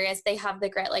person is serious. They have the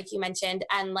grit, like you mentioned,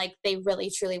 and like they really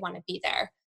truly want to be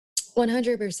there.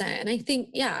 100%. And I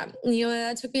think,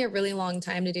 that took me a really long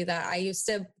time to do that. I used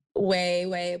to way,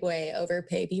 way, way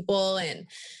overpay people. And,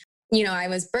 I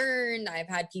was burned. I've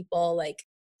had people like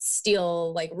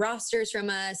steal like rosters from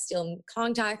us, steal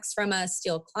contacts from us,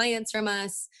 steal clients from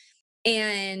us.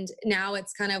 And now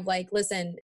it's kind of like,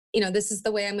 listen, this is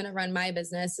the way I'm going to run my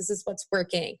business. This is what's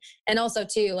working. And also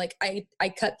too, like I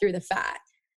cut through the fat.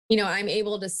 I'm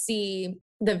able to see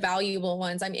the valuable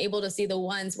ones. I'm able to see the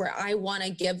ones where I want to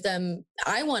give them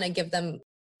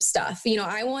stuff.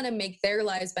 I want to make their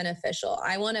lives beneficial.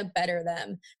 I want to better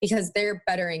them because they're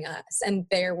bettering us and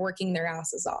they're working their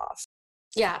asses off.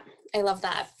 Yeah, I love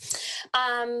that.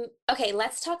 Okay,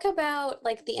 let's talk about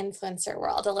like the influencer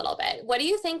world a little bit. What do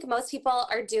you think most people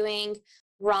are doing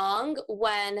wrong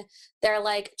when they're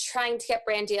like trying to get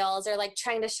brand deals or like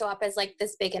trying to show up as like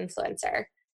this big influencer?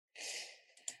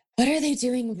 What are they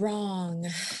doing wrong?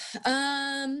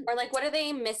 Or like, what are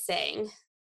they missing?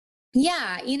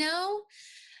 Yeah,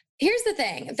 here's the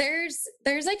thing.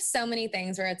 There's like so many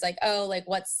things where it's like, oh, like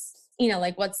what's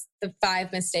the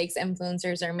 5 mistakes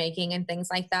influencers are making and things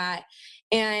like that.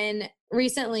 And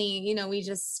recently, we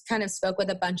just kind of spoke with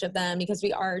a bunch of them because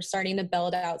we are starting to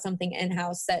build out something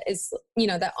in-house that is,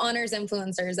 that honors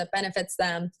influencers, that benefits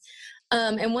them.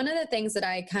 And one of the things that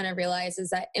I kind of realized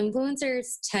is that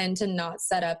influencers tend to not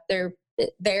set up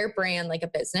their brand like a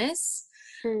business.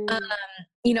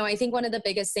 I think one of the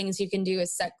biggest things you can do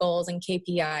is set goals and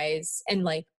KPIs and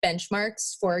like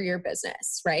benchmarks for your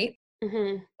business, right?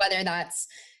 Whether that's,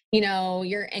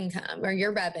 your income or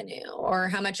your revenue or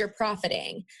how much you're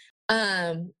profiting.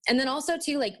 And then also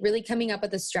too, like really coming up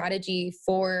with a strategy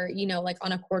for, like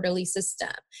on a quarterly system.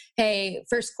 Hey,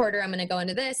 first quarter, I'm going to go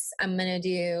into this. I'm going to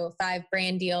do 5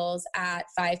 brand deals at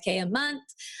 $5,000 a month.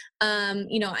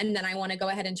 And then I want to go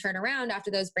ahead and turn around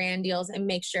after those brand deals and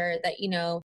make sure that,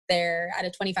 they're at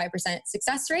a 25%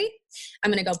 success rate, I'm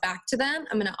going to go back to them.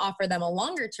 I'm going to offer them a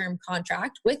longer term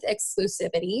contract with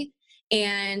exclusivity,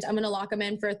 and I'm going to lock them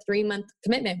in for a 3-month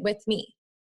commitment with me,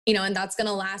 and that's going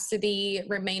to last through the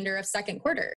remainder of second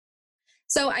quarter.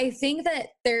 So I think that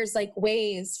there's like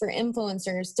ways for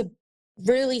influencers to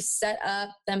really set up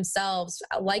themselves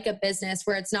like a business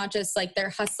where it's not just like they're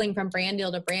hustling from brand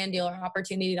deal to brand deal or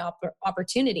opportunity to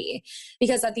opportunity,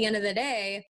 because at the end of the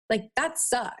day, like that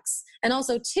sucks. And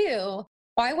also too,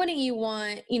 why wouldn't you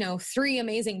want, 3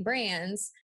 amazing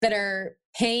brands that are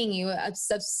paying you a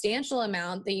substantial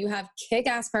amount, that you have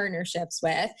kick-ass partnerships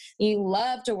with, you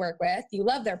love to work with, you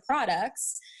love their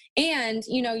products, and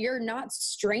you're not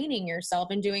straining yourself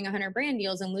and doing 100 brand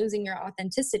deals and losing your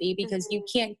authenticity because you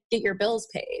can't get your bills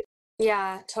paid.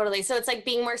 Yeah, totally. So it's like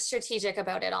being more strategic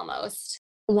about it almost.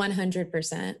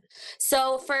 100%.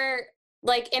 So for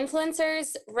like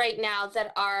influencers right now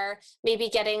that are maybe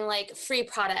getting like free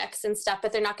products and stuff,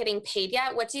 but they're not getting paid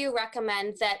yet, what do you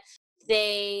recommend that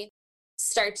they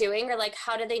start doing, or like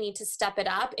how do they need to step it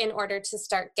up in order to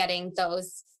start getting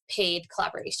those paid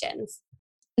collaborations?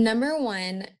 Number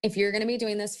one, if you're going to be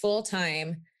doing this full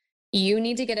time, you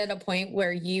need to get at a point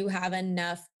where you have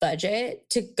enough budget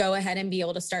to go ahead and be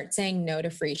able to start saying no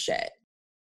to free shit.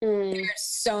 There's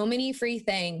so many free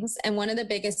things. And one of the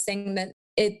biggest things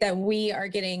that we are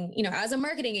getting, as a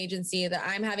marketing agency, that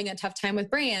I'm having a tough time with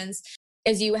brands,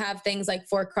 is you have things like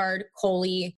 4Card,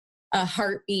 Coley,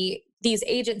 Heartbeat, these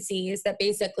agencies that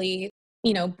basically,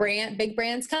 big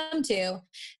brands come to,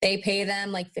 they pay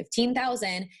them like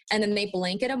 $15,000, and then they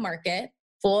blanket a market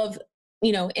full of,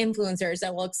 influencers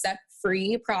that will accept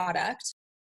free product.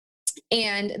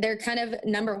 And they're kind of,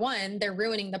 number one, they're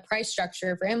ruining the price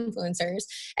structure for influencers.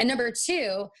 And number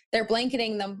two, they're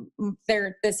blanketing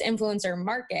this influencer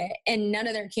market, and none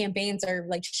of their campaigns are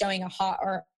like showing a hot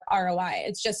or ROI.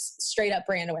 It's just straight up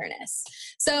brand awareness.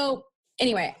 So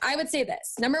anyway, I would say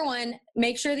this. Number one,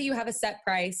 make sure that you have a set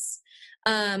price.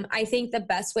 I think the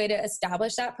best way to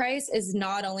establish that price is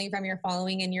not only from your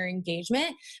following and your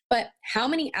engagement, but how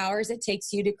many hours it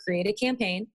takes you to create a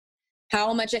campaign,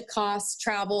 how much it costs,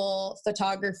 travel,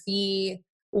 photography,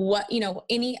 what,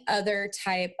 any other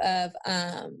type of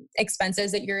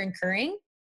expenses that you're incurring.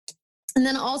 And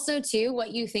then also too,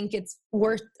 what you think it's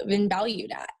worth and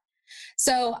valued at.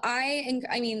 So I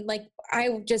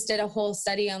just did a whole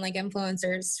study on like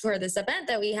influencers for this event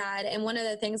that we had. And one of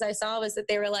the things I saw was that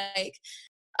they were like,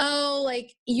 oh,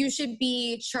 like you should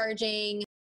be charging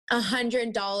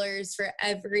 $100 for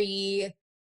every,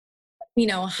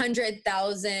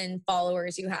 100,000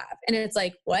 followers you have. And it's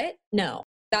like, what? No,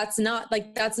 that's not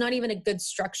even a good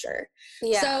structure.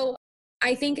 Yeah. So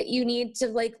I think you need to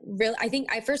like really,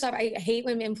 first off, I hate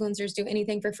when influencers do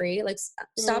anything for free. Like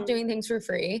stop doing things for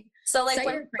free. So like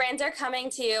when brands are coming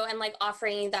to you and like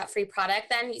offering you that free product,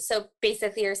 then, so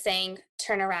basically you're saying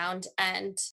turn around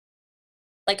and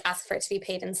like ask for it to be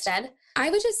paid instead. I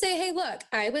would just say, hey, look,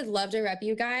 I would love to rep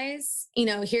you guys.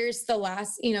 Here's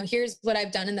here's what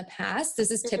I've done in the past. This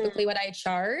is typically what I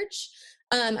charge.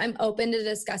 I'm open to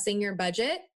discussing your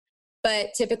budget,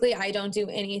 but typically I don't do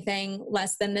anything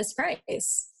less than this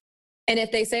price. And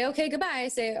if they say, okay, goodbye, I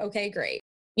say, okay, great.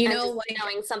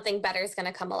 Knowing something better is going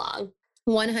to come along.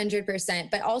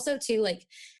 100%. But also too, like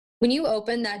when you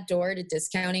open that door to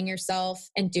discounting yourself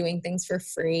and doing things for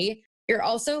free, you're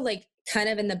also like kind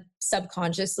of in the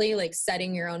subconsciously like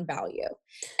setting your own value.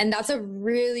 And that's a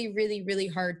really, really, really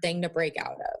hard thing to break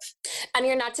out of. And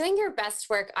you're not doing your best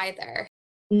work either.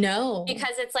 No.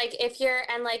 Because it's like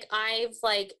I've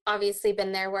like obviously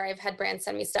been there where I've had brands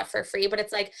send me stuff for free, but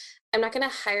it's like, I'm not going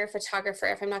to hire a photographer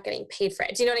if I'm not getting paid for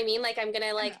it. Do you know what I mean? Like I'm going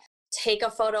to like take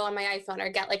a photo on my iPhone or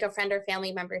get like a friend or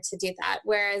family member to do that.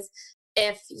 Whereas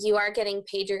if you are getting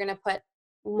paid, you're going to put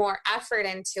more effort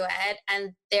into it,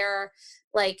 and they're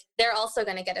also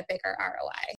going to get a bigger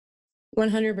ROI.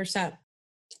 100%.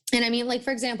 And I mean, like,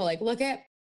 for example, like look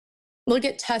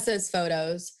at Tessa's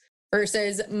photos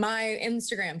versus my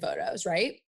Instagram photos,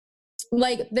 right?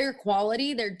 Like their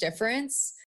quality, their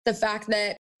difference, the fact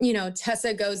that,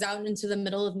 Tessa goes out into the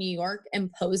middle of New York and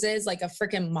poses like a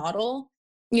freaking model,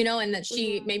 and that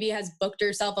she maybe has booked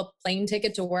herself a plane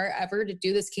ticket to wherever to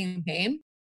do this campaign.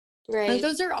 Right. Like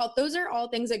those are all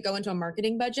things that go into a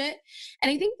marketing budget.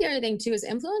 And I think the other thing too is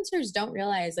influencers don't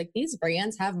realize like these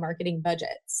brands have marketing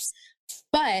budgets,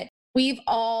 but we've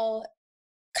all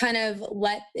kind of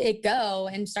let it go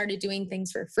and started doing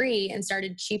things for free and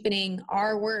started cheapening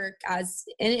our work as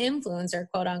an influencer,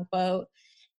 quote unquote.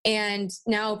 And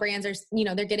now brands are,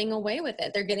 they're getting away with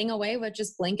it. They're getting away with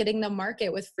just blanketing the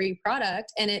market with free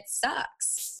product, and it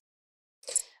sucks.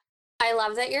 I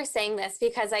love that you're saying this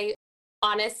because I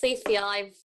honestly feel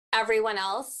I've everyone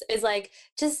else is like,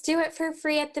 just do it for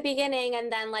free at the beginning.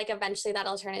 And then like, eventually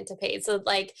that'll turn into paid. So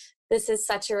like, this is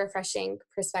such a refreshing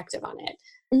perspective on it.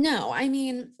 No, I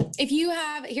mean, if you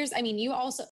have, here's the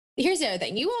other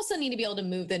thing. You also need to be able to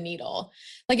move the needle.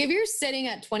 Like if you're sitting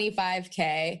at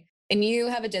 25K and you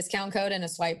have a discount code and a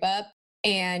swipe up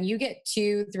and you get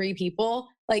 2-3 people,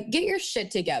 like get your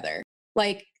shit together.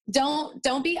 Like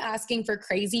don't be asking for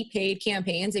crazy paid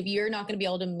campaigns if you're not going to be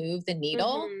able to move the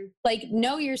needle. Like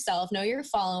know yourself, know your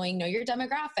following, know your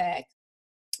demographic.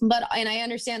 And I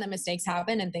understand that mistakes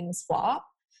happen and things flop,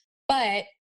 but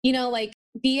like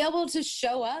be able to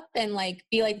show up and like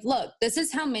be like, look, this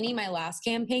is how many my last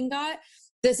campaign got.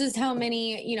 This is how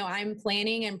many, I'm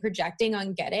planning and projecting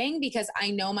on getting, because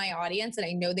I know my audience and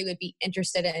I know they would be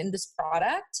interested in this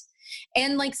product,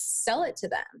 and like sell it to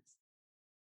them.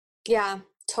 Yeah,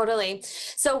 totally.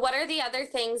 So what are the other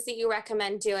things that you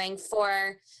recommend doing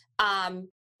for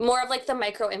more of like the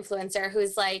micro influencer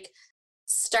who's like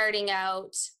starting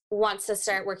out, wants to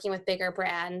start working with bigger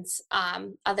brands,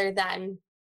 other than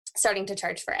starting to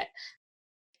charge for it?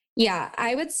 Yeah,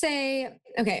 I would say,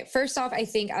 okay, first off, I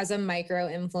think as a micro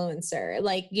influencer,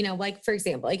 like, like for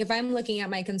example, like if I'm looking at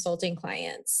my consulting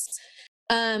clients,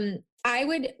 I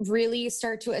would really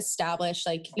start to establish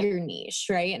like your niche,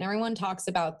 right? And everyone talks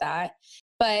about that.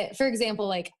 But for example,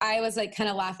 like I was like kind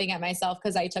of laughing at myself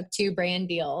because I took 2 brand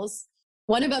deals.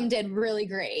 One of them did really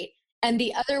great and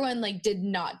the other one like did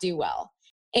not do well.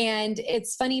 And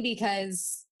it's funny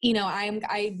because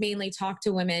I mainly talk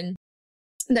to women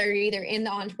that are either in the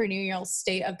entrepreneurial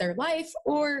state of their life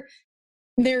or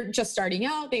they're just starting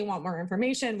out, they want more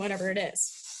information, whatever it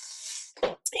is.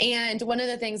 And one of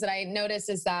the things that I noticed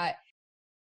is that,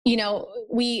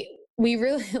 we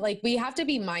really we have to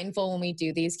be mindful when we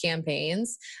do these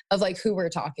campaigns of like who we're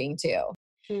talking to.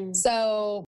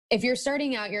 So if you're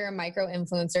starting out, you're a micro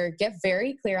influencer, get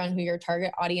very clear on who your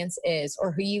target audience is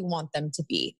or who you want them to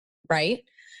be, right?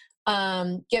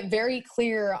 Get very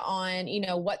clear on,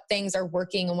 what things are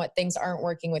working and what things aren't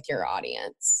working with your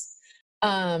audience.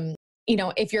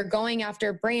 If you're going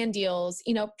after brand deals,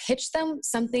 pitch them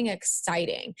something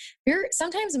exciting.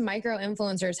 Sometimes micro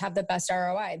influencers have the best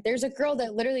ROI. There's a girl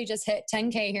that literally just hit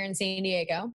 10K here in San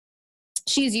Diego.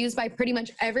 She's used by pretty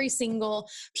much every single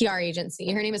PR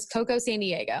agency. Her name is Coco San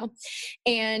Diego.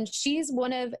 And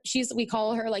we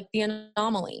call her like the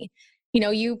anomaly.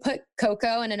 You put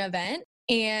Coco in an event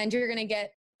and you're going to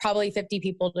get probably 50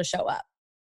 people to show up.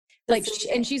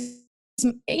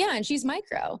 And she's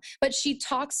micro, but she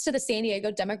talks to the San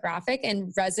Diego demographic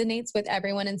and resonates with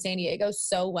everyone in San Diego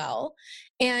so well.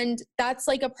 And that's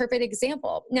like a perfect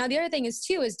example. Now, the other thing is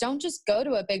don't just go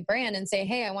to a big brand and say,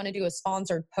 hey, I want to do a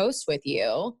sponsored post with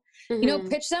you.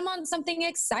 Pitch them on something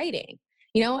exciting.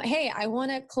 Hey, I want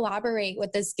to collaborate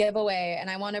with this giveaway and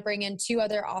I want to bring in 2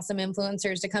 other awesome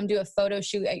influencers to come do a photo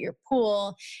shoot at your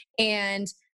pool. And,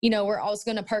 we're also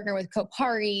going to partner with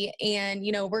Kopari and,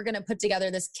 we're going to put together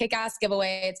this kick-ass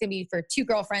giveaway. It's going to be for 2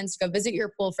 girlfriends to go visit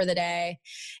your pool for the day.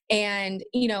 And,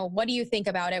 what do you think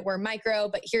about it? We're micro,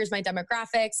 but here's my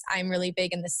demographics. I'm really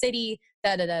big in the city,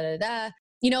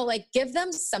 give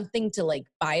them something to like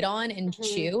bite on and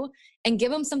chew, and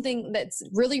give them something that's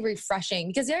really refreshing.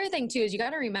 Because the other thing too, is you got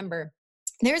to remember,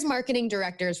 there's marketing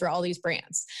directors for all these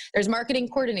brands. There's marketing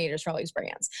coordinators for all these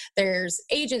brands. There's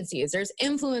agencies, there's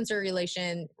influencer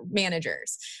relation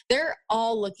managers. They're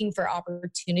all looking for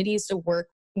opportunities to work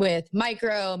with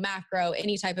micro, macro,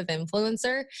 any type of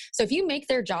influencer. So if you make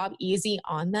their job easy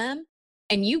on them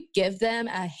and you give them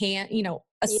a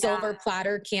silver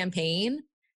platter campaign,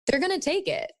 they're going to take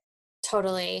it.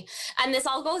 Totally. And this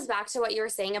all goes back to what you were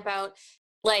saying about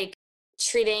like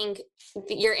treating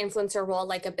your influencer role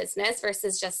like a business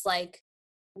versus just like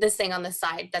this thing on the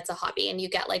side that's a hobby and you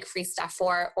get like free stuff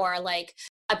for, or like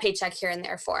a paycheck here and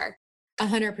there for.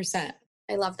 100%.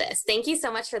 I love this. Thank you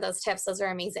so much for those tips. Those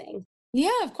are amazing.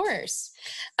 Yeah, of course.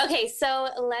 Okay, so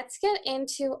let's get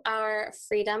into our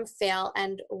freedom, fail,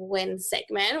 and win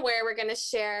segment where we're going to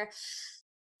share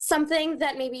something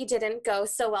that maybe didn't go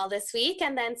so well this week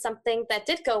and then something that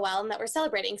did go well and that we're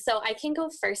celebrating. So I can go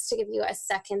first to give you a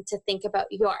second to think about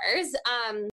yours.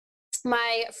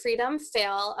 My freedom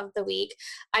fail of the week.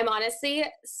 I'm honestly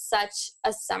such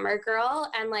a summer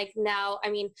girl. And like now,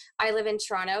 I live in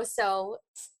Toronto, so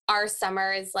our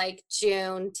summer is like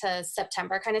June to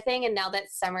September kind of thing. And now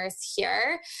that summer is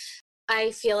here,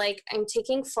 I feel like I'm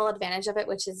taking full advantage of it,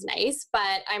 which is nice,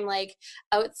 but I'm like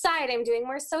outside, I'm doing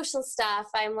more social stuff.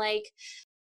 I'm like,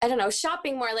 I don't know,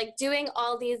 shopping more, like doing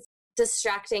all these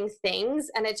distracting things.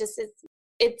 And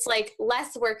it's like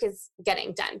less work is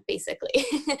getting done basically.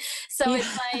 So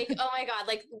it's like, oh my God,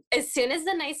 like as soon as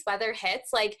the nice weather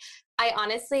hits, like I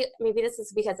honestly, maybe this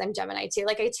is because I'm Gemini too.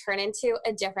 Like I turn into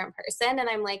a different person and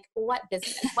I'm like, what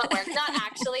business, what work? Not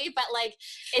actually, but like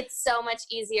it's so much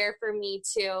easier for me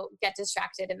to get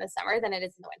distracted in the summer than it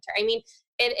is in the winter. I mean,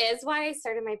 it is why I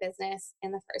started my business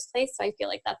in the first place. So I feel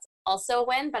like that's also a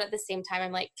win. But at the same time,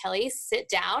 I'm like, Kelly, sit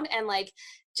down and like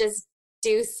just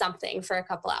do something for a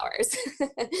couple hours.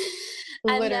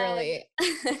 Literally.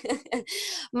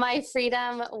 My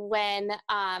freedom when,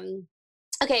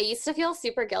 okay, I used to feel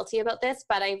super guilty about this,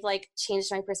 but I've like changed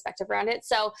my perspective around it.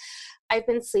 So I've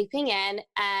been sleeping in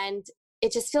and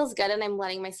it just feels good and I'm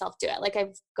letting myself do it. Like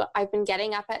I've been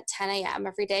getting up at 10 a.m.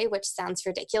 every day, which sounds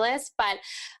ridiculous, but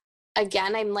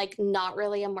again, I'm like not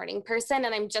really a morning person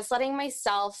and I'm just letting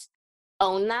myself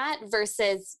own that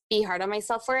versus be hard on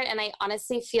myself for it. And I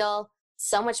honestly feel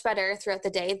so much better throughout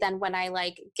the day than when I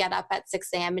like get up at 6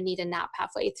 a.m. and need a nap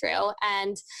halfway through.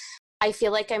 And I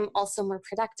feel like I'm also more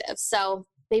productive. So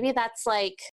maybe that's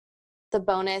like the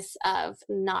bonus of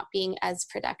not being as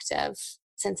productive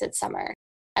since it's summer.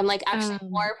 I'm like actually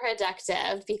more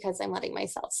productive because I'm letting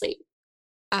myself sleep.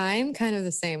 I'm kind of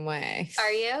the same way.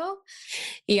 Are you?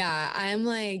 Yeah, I'm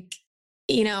like,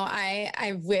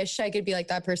 I wish I could be like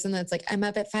that person that's like, I'm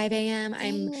up at 5 a.m.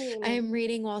 I'm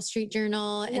reading Wall Street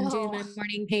Journal and doing my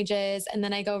morning pages. And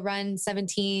then I go run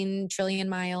 17 trillion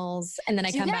miles and then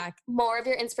I come back. More of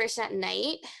your inspiration at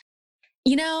night?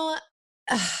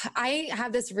 I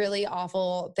have this really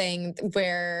awful thing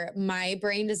where my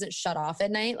brain doesn't shut off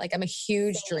at night. Like I'm a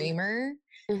huge dreamer.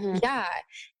 Mm-hmm. Yeah.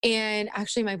 And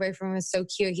actually my boyfriend was so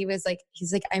cute. He's like,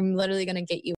 I'm literally going to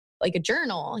get you like a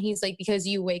journal. He's like, because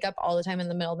you wake up all the time in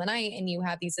the middle of the night and you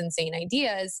have these insane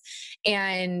ideas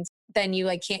and then you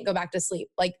like can't go back to sleep.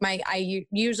 Like I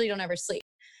usually don't ever sleep.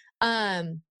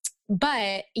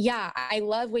 But yeah, I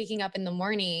love waking up in the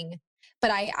morning, but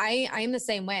I'm the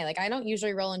same way. Like I don't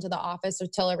usually roll into the office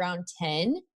until around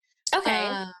 10.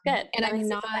 Okay, good. And I'm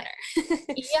not,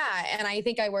 yeah. And I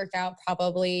think I work out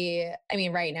probably,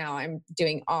 right now I'm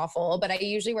doing awful, but I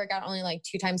usually work out only like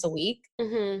 2 times a week.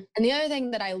 Mm-hmm. And the other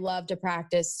thing that I love to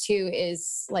practice too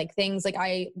is like things like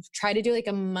I try to do like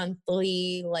a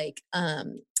monthly, like,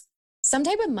 some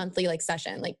type of monthly like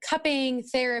session, like cupping,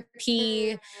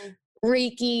 therapy,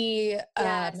 Reiki,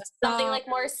 something like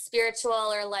more spiritual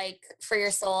or like for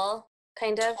your soul.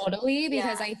 Kind of. Totally.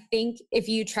 Because I think if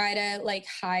you try to like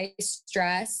high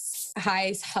stress,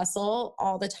 high hustle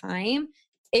all the time,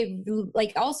 it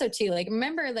like also too, like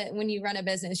remember that when you run a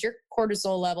business, your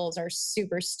cortisol levels are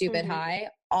super stupid high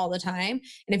all the time.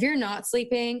 And if you're not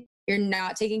sleeping, you're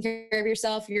not taking care of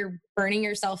yourself, you're burning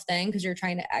yourself thin because you're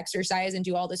trying to exercise and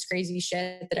do all this crazy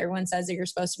shit that everyone says that you're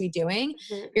supposed to be doing.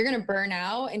 You're going to burn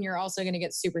out and you're also going to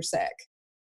get super sick.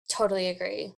 Totally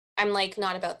agree. I'm like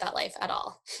not about that life at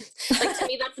all. Like to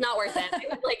me, that's not worth it. I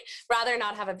would like rather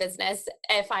not have a business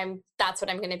if that's what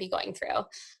I'm going to be going through.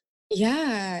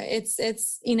 Yeah, it's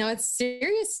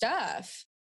serious stuff.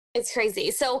 It's crazy.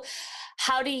 So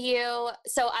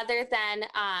other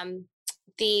than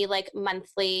the like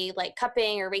monthly like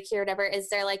cupping or Reiki or whatever, is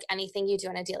there like anything you do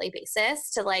on a daily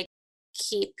basis to like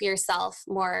keep yourself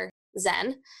more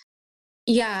zen?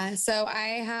 Yeah. So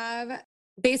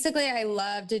basically, I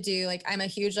love to do like, I'm a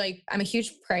huge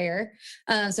prayer.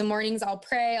 So mornings I'll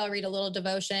pray, I'll read a little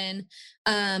devotion.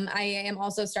 I am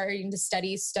also starting to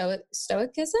study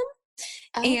Stoicism.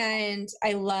 And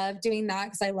I love doing that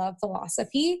because I love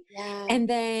philosophy. Yeah. And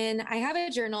then I have a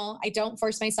journal. I don't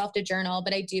force myself to journal,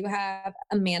 but I do have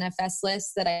a manifest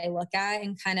list that I look at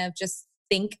and kind of just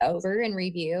think over and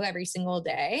review every single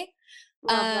day.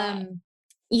 Love that.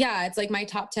 Yeah, it's like my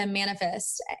top 10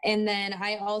 manifest. And then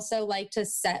I also like to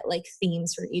set like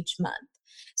themes for each month.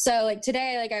 So like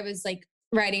today, like I was like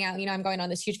writing out, I'm going on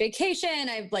this huge vacation.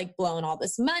 I've like blown all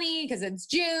this money because it's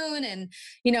June and,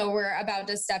 we're about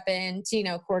to step into,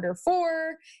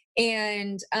 Q4.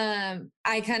 And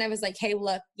I kind of was like, hey,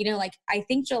 look, like I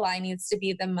think July needs to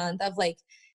be the month of like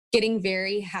getting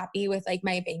very happy with like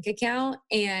my bank account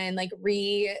and like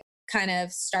kind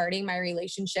of starting my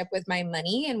relationship with my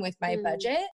money and with my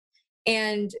budget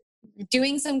and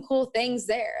doing some cool things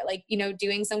there, like,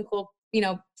 doing some cool,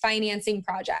 financing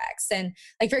projects. And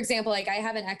like, for example, like I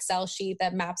have an Excel sheet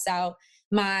that maps out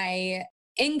my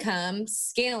income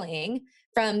scaling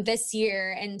from this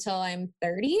year until I'm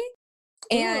 30.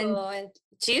 And ooh,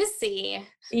 juicy.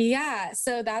 Yeah.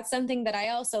 So that's something that I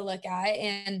also look at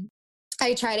and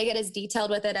I try to get as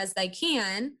detailed with it as I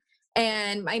can.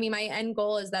 And my end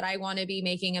goal is that I want to be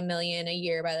making $1 million a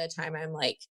year by the time I'm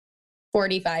like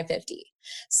 45, 50.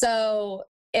 So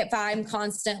if I'm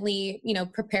constantly,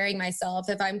 preparing myself,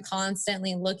 if I'm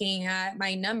constantly looking at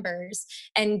my numbers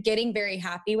and getting very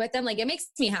happy with them, like it makes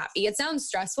me happy. It sounds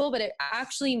stressful, but it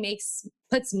actually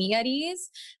puts me at ease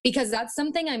because that's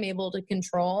something I'm able to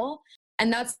control.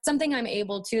 And that's something I'm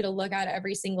able to look at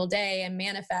every single day and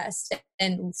manifest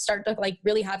and start to like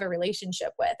really have a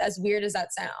relationship with, as weird as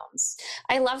that sounds.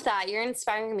 I love that. You're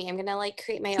inspiring me. I'm going to like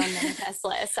create my own manifest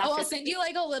list. I'll send you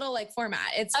like a little like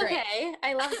format. It's great. Okay.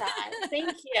 I love that.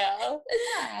 Thank you.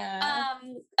 Yeah.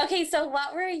 Okay. So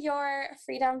what were your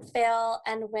freedom, fail,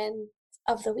 and win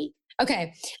of the week?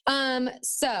 Okay.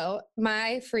 So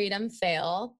my freedom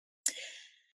fail,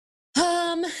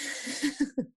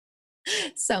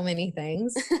 so many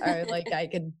things are like, I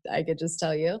could just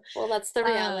tell you. Well, that's the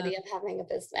reality of having a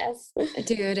business.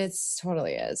 Dude, it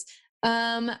totally is.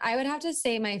 I would have to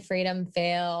say my freedom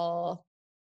fail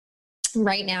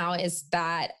right now is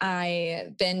that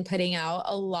I've been putting out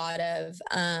a lot of,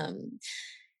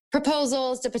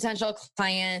 proposals to potential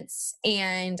clients,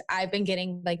 and I've been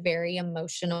getting like very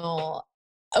emotional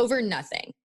over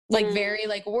nothing, like very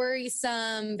like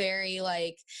worrisome, very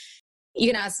like, you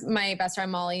can ask my best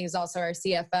friend Molly, who's also our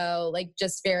CFO, like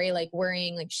just very like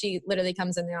worrying. Like she literally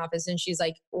comes in the office and she's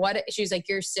like, what? She's like,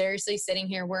 you're seriously sitting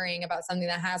here worrying about something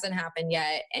that hasn't happened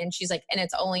yet. And she's like, and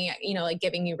it's only, like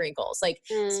giving you wrinkles. Like,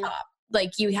 stop.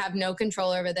 Like you have no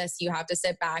control over this. You have to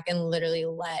sit back and literally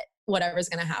let whatever's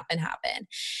going to happen.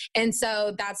 And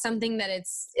so that's something that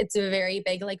it's a very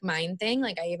big like mind thing.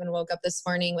 Like I even woke up this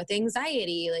morning with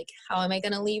anxiety. Like, how am I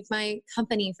going to leave my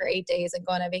company for 8 days and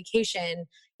go on a vacation?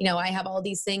 I have all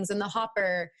these things in the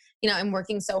hopper. I'm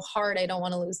working so hard. I don't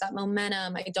want to lose that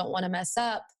momentum. I don't want to mess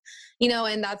up,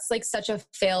 and that's like such a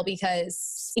fail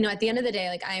because, at the end of the day,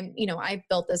 like I've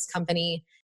built this company.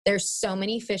 There's so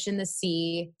many fish in the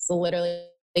sea. It's literally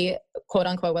quote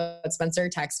unquote what Spencer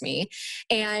texts me.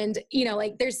 And,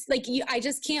 like there's like, I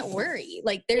just can't worry.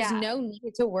 Like there's no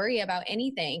need to worry about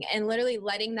anything. And literally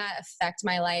letting that affect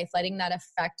my life, letting that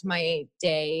affect my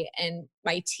day and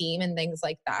my team and things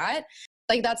like that.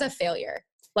 Like that's a failure.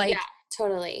 Like, yeah,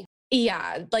 totally.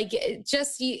 Yeah. Like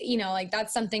just, like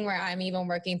that's something where I'm even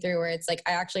working through where it's like,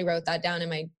 I actually wrote that down in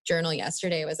my journal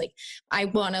yesterday. It was like, I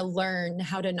want to learn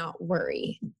how to not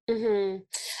worry. And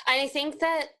I think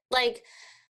that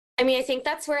I think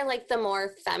that's where like the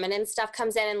more feminine stuff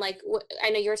comes in. And like,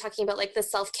 I know you were talking about like the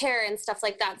self-care and stuff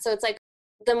like that. So it's like,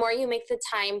 the more you make the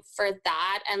time for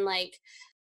that and like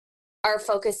are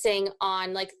focusing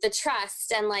on like the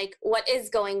trust and like what is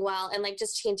going well and like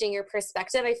just changing your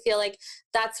perspective, I feel like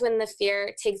that's when the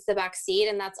fear takes the back seat.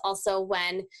 And that's also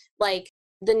when like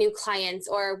the new clients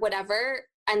or whatever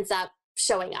ends up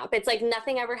showing up. It's like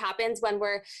nothing ever happens when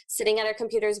we're sitting at our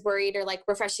computers worried or like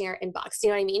refreshing our inbox. You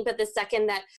know what I mean? But the second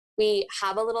that we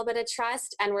have a little bit of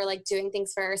trust and we're like doing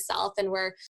things for ourselves and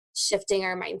we're shifting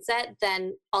our mindset,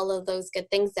 then all of those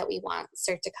good things that we want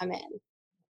start to come in.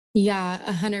 Yeah,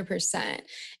 100%.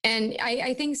 And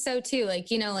I think so too. Like,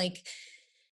 like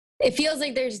it feels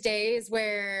like there's days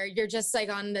where you're just like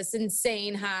on this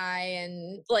insane high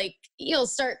and like you'll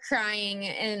start crying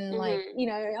and like,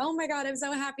 oh my God, I'm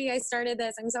so happy I started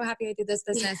this. I'm so happy I did this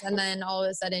business. And then all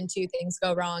of a sudden 2 things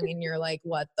go wrong and you're like,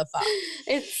 what the fuck?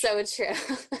 It's so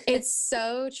true. It's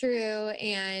so true.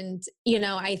 And,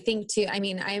 I think too,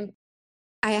 I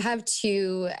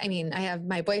have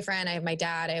my boyfriend, I have my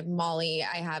dad, I have Molly,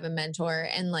 I have a mentor,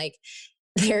 and like,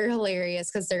 they're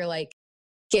hilarious because they're like,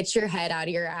 get your head out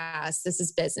of your ass. This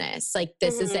is business. Like,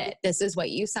 this is it. This is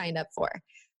what you signed up for.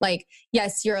 Like,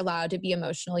 yes, you're allowed to be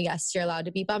emotional. Yes, you're allowed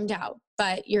to be bummed out,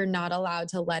 but you're not allowed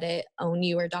to let it own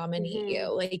you or dominate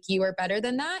you. Like, you are better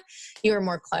than that. You are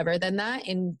more clever than that.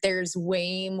 And there's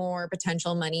way more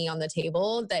potential money on the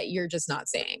table that you're just not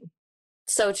seeing.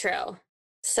 So true.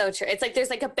 So true. It's like there's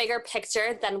like a bigger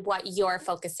picture than what you're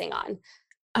focusing on.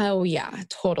 Oh, yeah,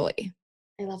 totally.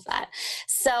 I love that.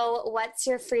 So what's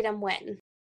your freedom win?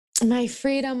 My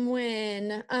freedom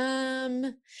win.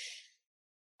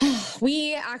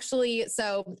 We actually,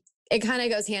 so it kind of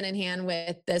goes hand in hand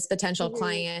with this potential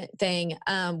client thing.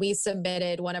 We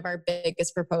submitted one of our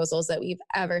biggest proposals that we've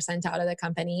ever sent out of the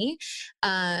company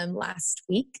last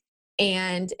week.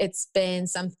 And it's been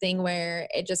something where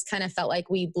it just kind of felt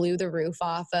like we blew the roof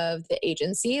off of the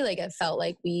agency. Like it felt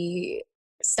like we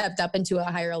stepped up into a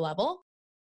higher level.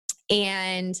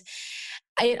 And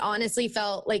it honestly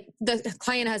felt like the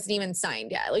client hasn't even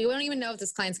signed yet. Like, we don't even know if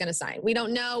this client's going to sign. We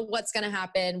don't know what's going to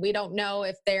happen. We don't know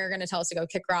if they're going to tell us to go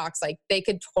kick rocks. Like, they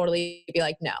could totally be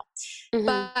like, no.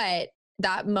 But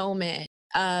that moment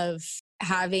of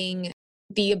having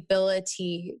the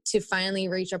ability to finally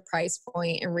reach a price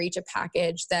point and reach a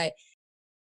package that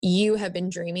you have been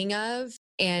dreaming of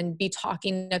and be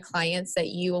talking to clients that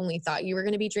you only thought you were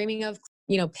going to be dreaming of,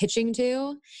 pitching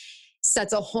to,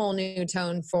 sets a whole new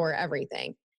tone for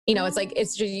everything. It's like,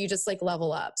 you just like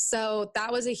level up. So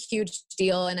that was a huge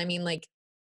deal. And I mean, like,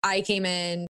 I came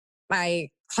in, my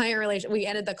client relation, we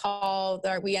ended our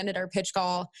pitch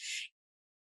call.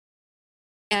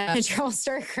 And Charles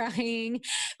started crying.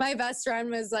 My best friend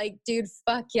was like, dude,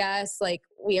 fuck yes. Like,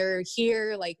 we are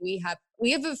here. Like, we have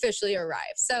officially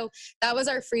arrived. So that was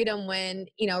our freedom win,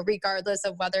 regardless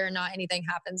of whether or not anything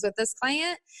happens with this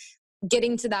client.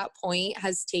 Getting to that point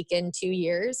has taken 2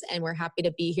 years, and we're happy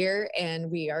to be here,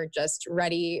 and we are just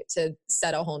ready to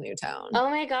set a whole new tone. Oh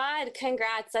my God.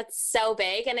 Congrats. That's so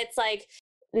big. And it's like,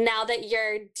 now that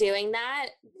you're doing that,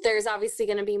 there's obviously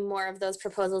going to be more of those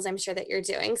proposals, I'm sure, that you're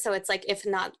doing. So it's like, if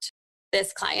not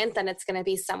this client, then it's going to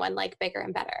be someone like bigger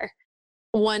and better.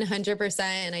 100%.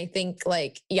 And I think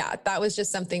that was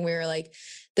just something we were like,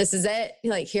 this is it.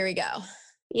 Like, here we go.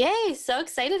 Yay. So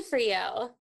excited for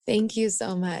you. Thank you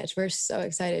so much. We're so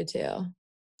excited too.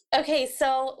 Okay,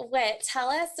 so Whit, tell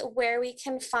us where we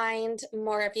can find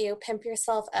more of you. Pimp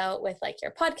yourself out with like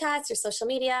your podcast, your social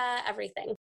media,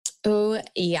 everything. Oh,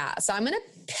 yeah. So I'm going to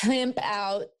pimp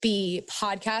out the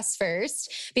podcast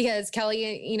first because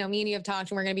Kelly, me and you have talked,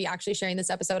 and we're going to be actually sharing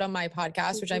this episode on my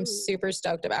podcast, which I'm super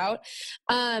stoked about.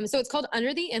 So it's called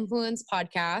Under the Influence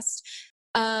Podcast.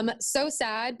 So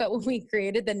sad, but when we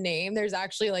created the name, there's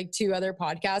actually like 2 other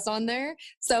podcasts on there.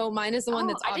 So mine is the one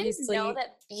that's obviously. I didn't know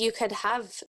that you could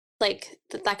have like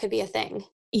that could be a thing.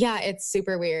 Yeah, it's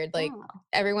super weird. Like,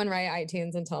 everyone write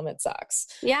iTunes and tell them it sucks.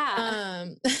 Yeah.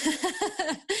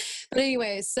 But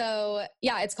anyway, so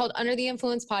yeah, it's called Under the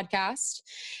Influence Podcast.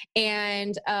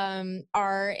 And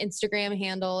our Instagram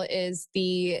handle is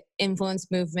The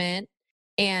Influence Movement.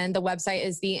 And the website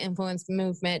is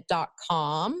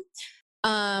theinfluencemovement.com.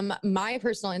 My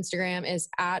personal Instagram is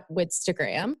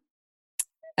 @Witstagram.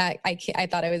 I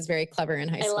thought I was very clever in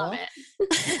high school. I love it.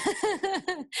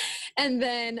 And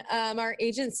then our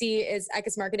agency is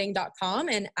eckismarketing.com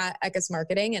and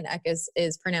 @EckisMarketing, and Eckis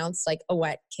is pronounced like a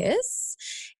wet kiss,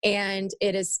 and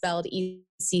it is spelled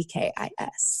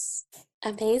ECKIS.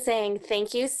 Amazing.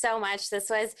 Thank you so much. This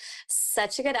was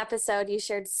such a good episode. You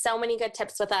shared so many good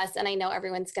tips with us, and I know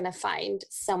everyone's going to find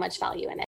so much value in it.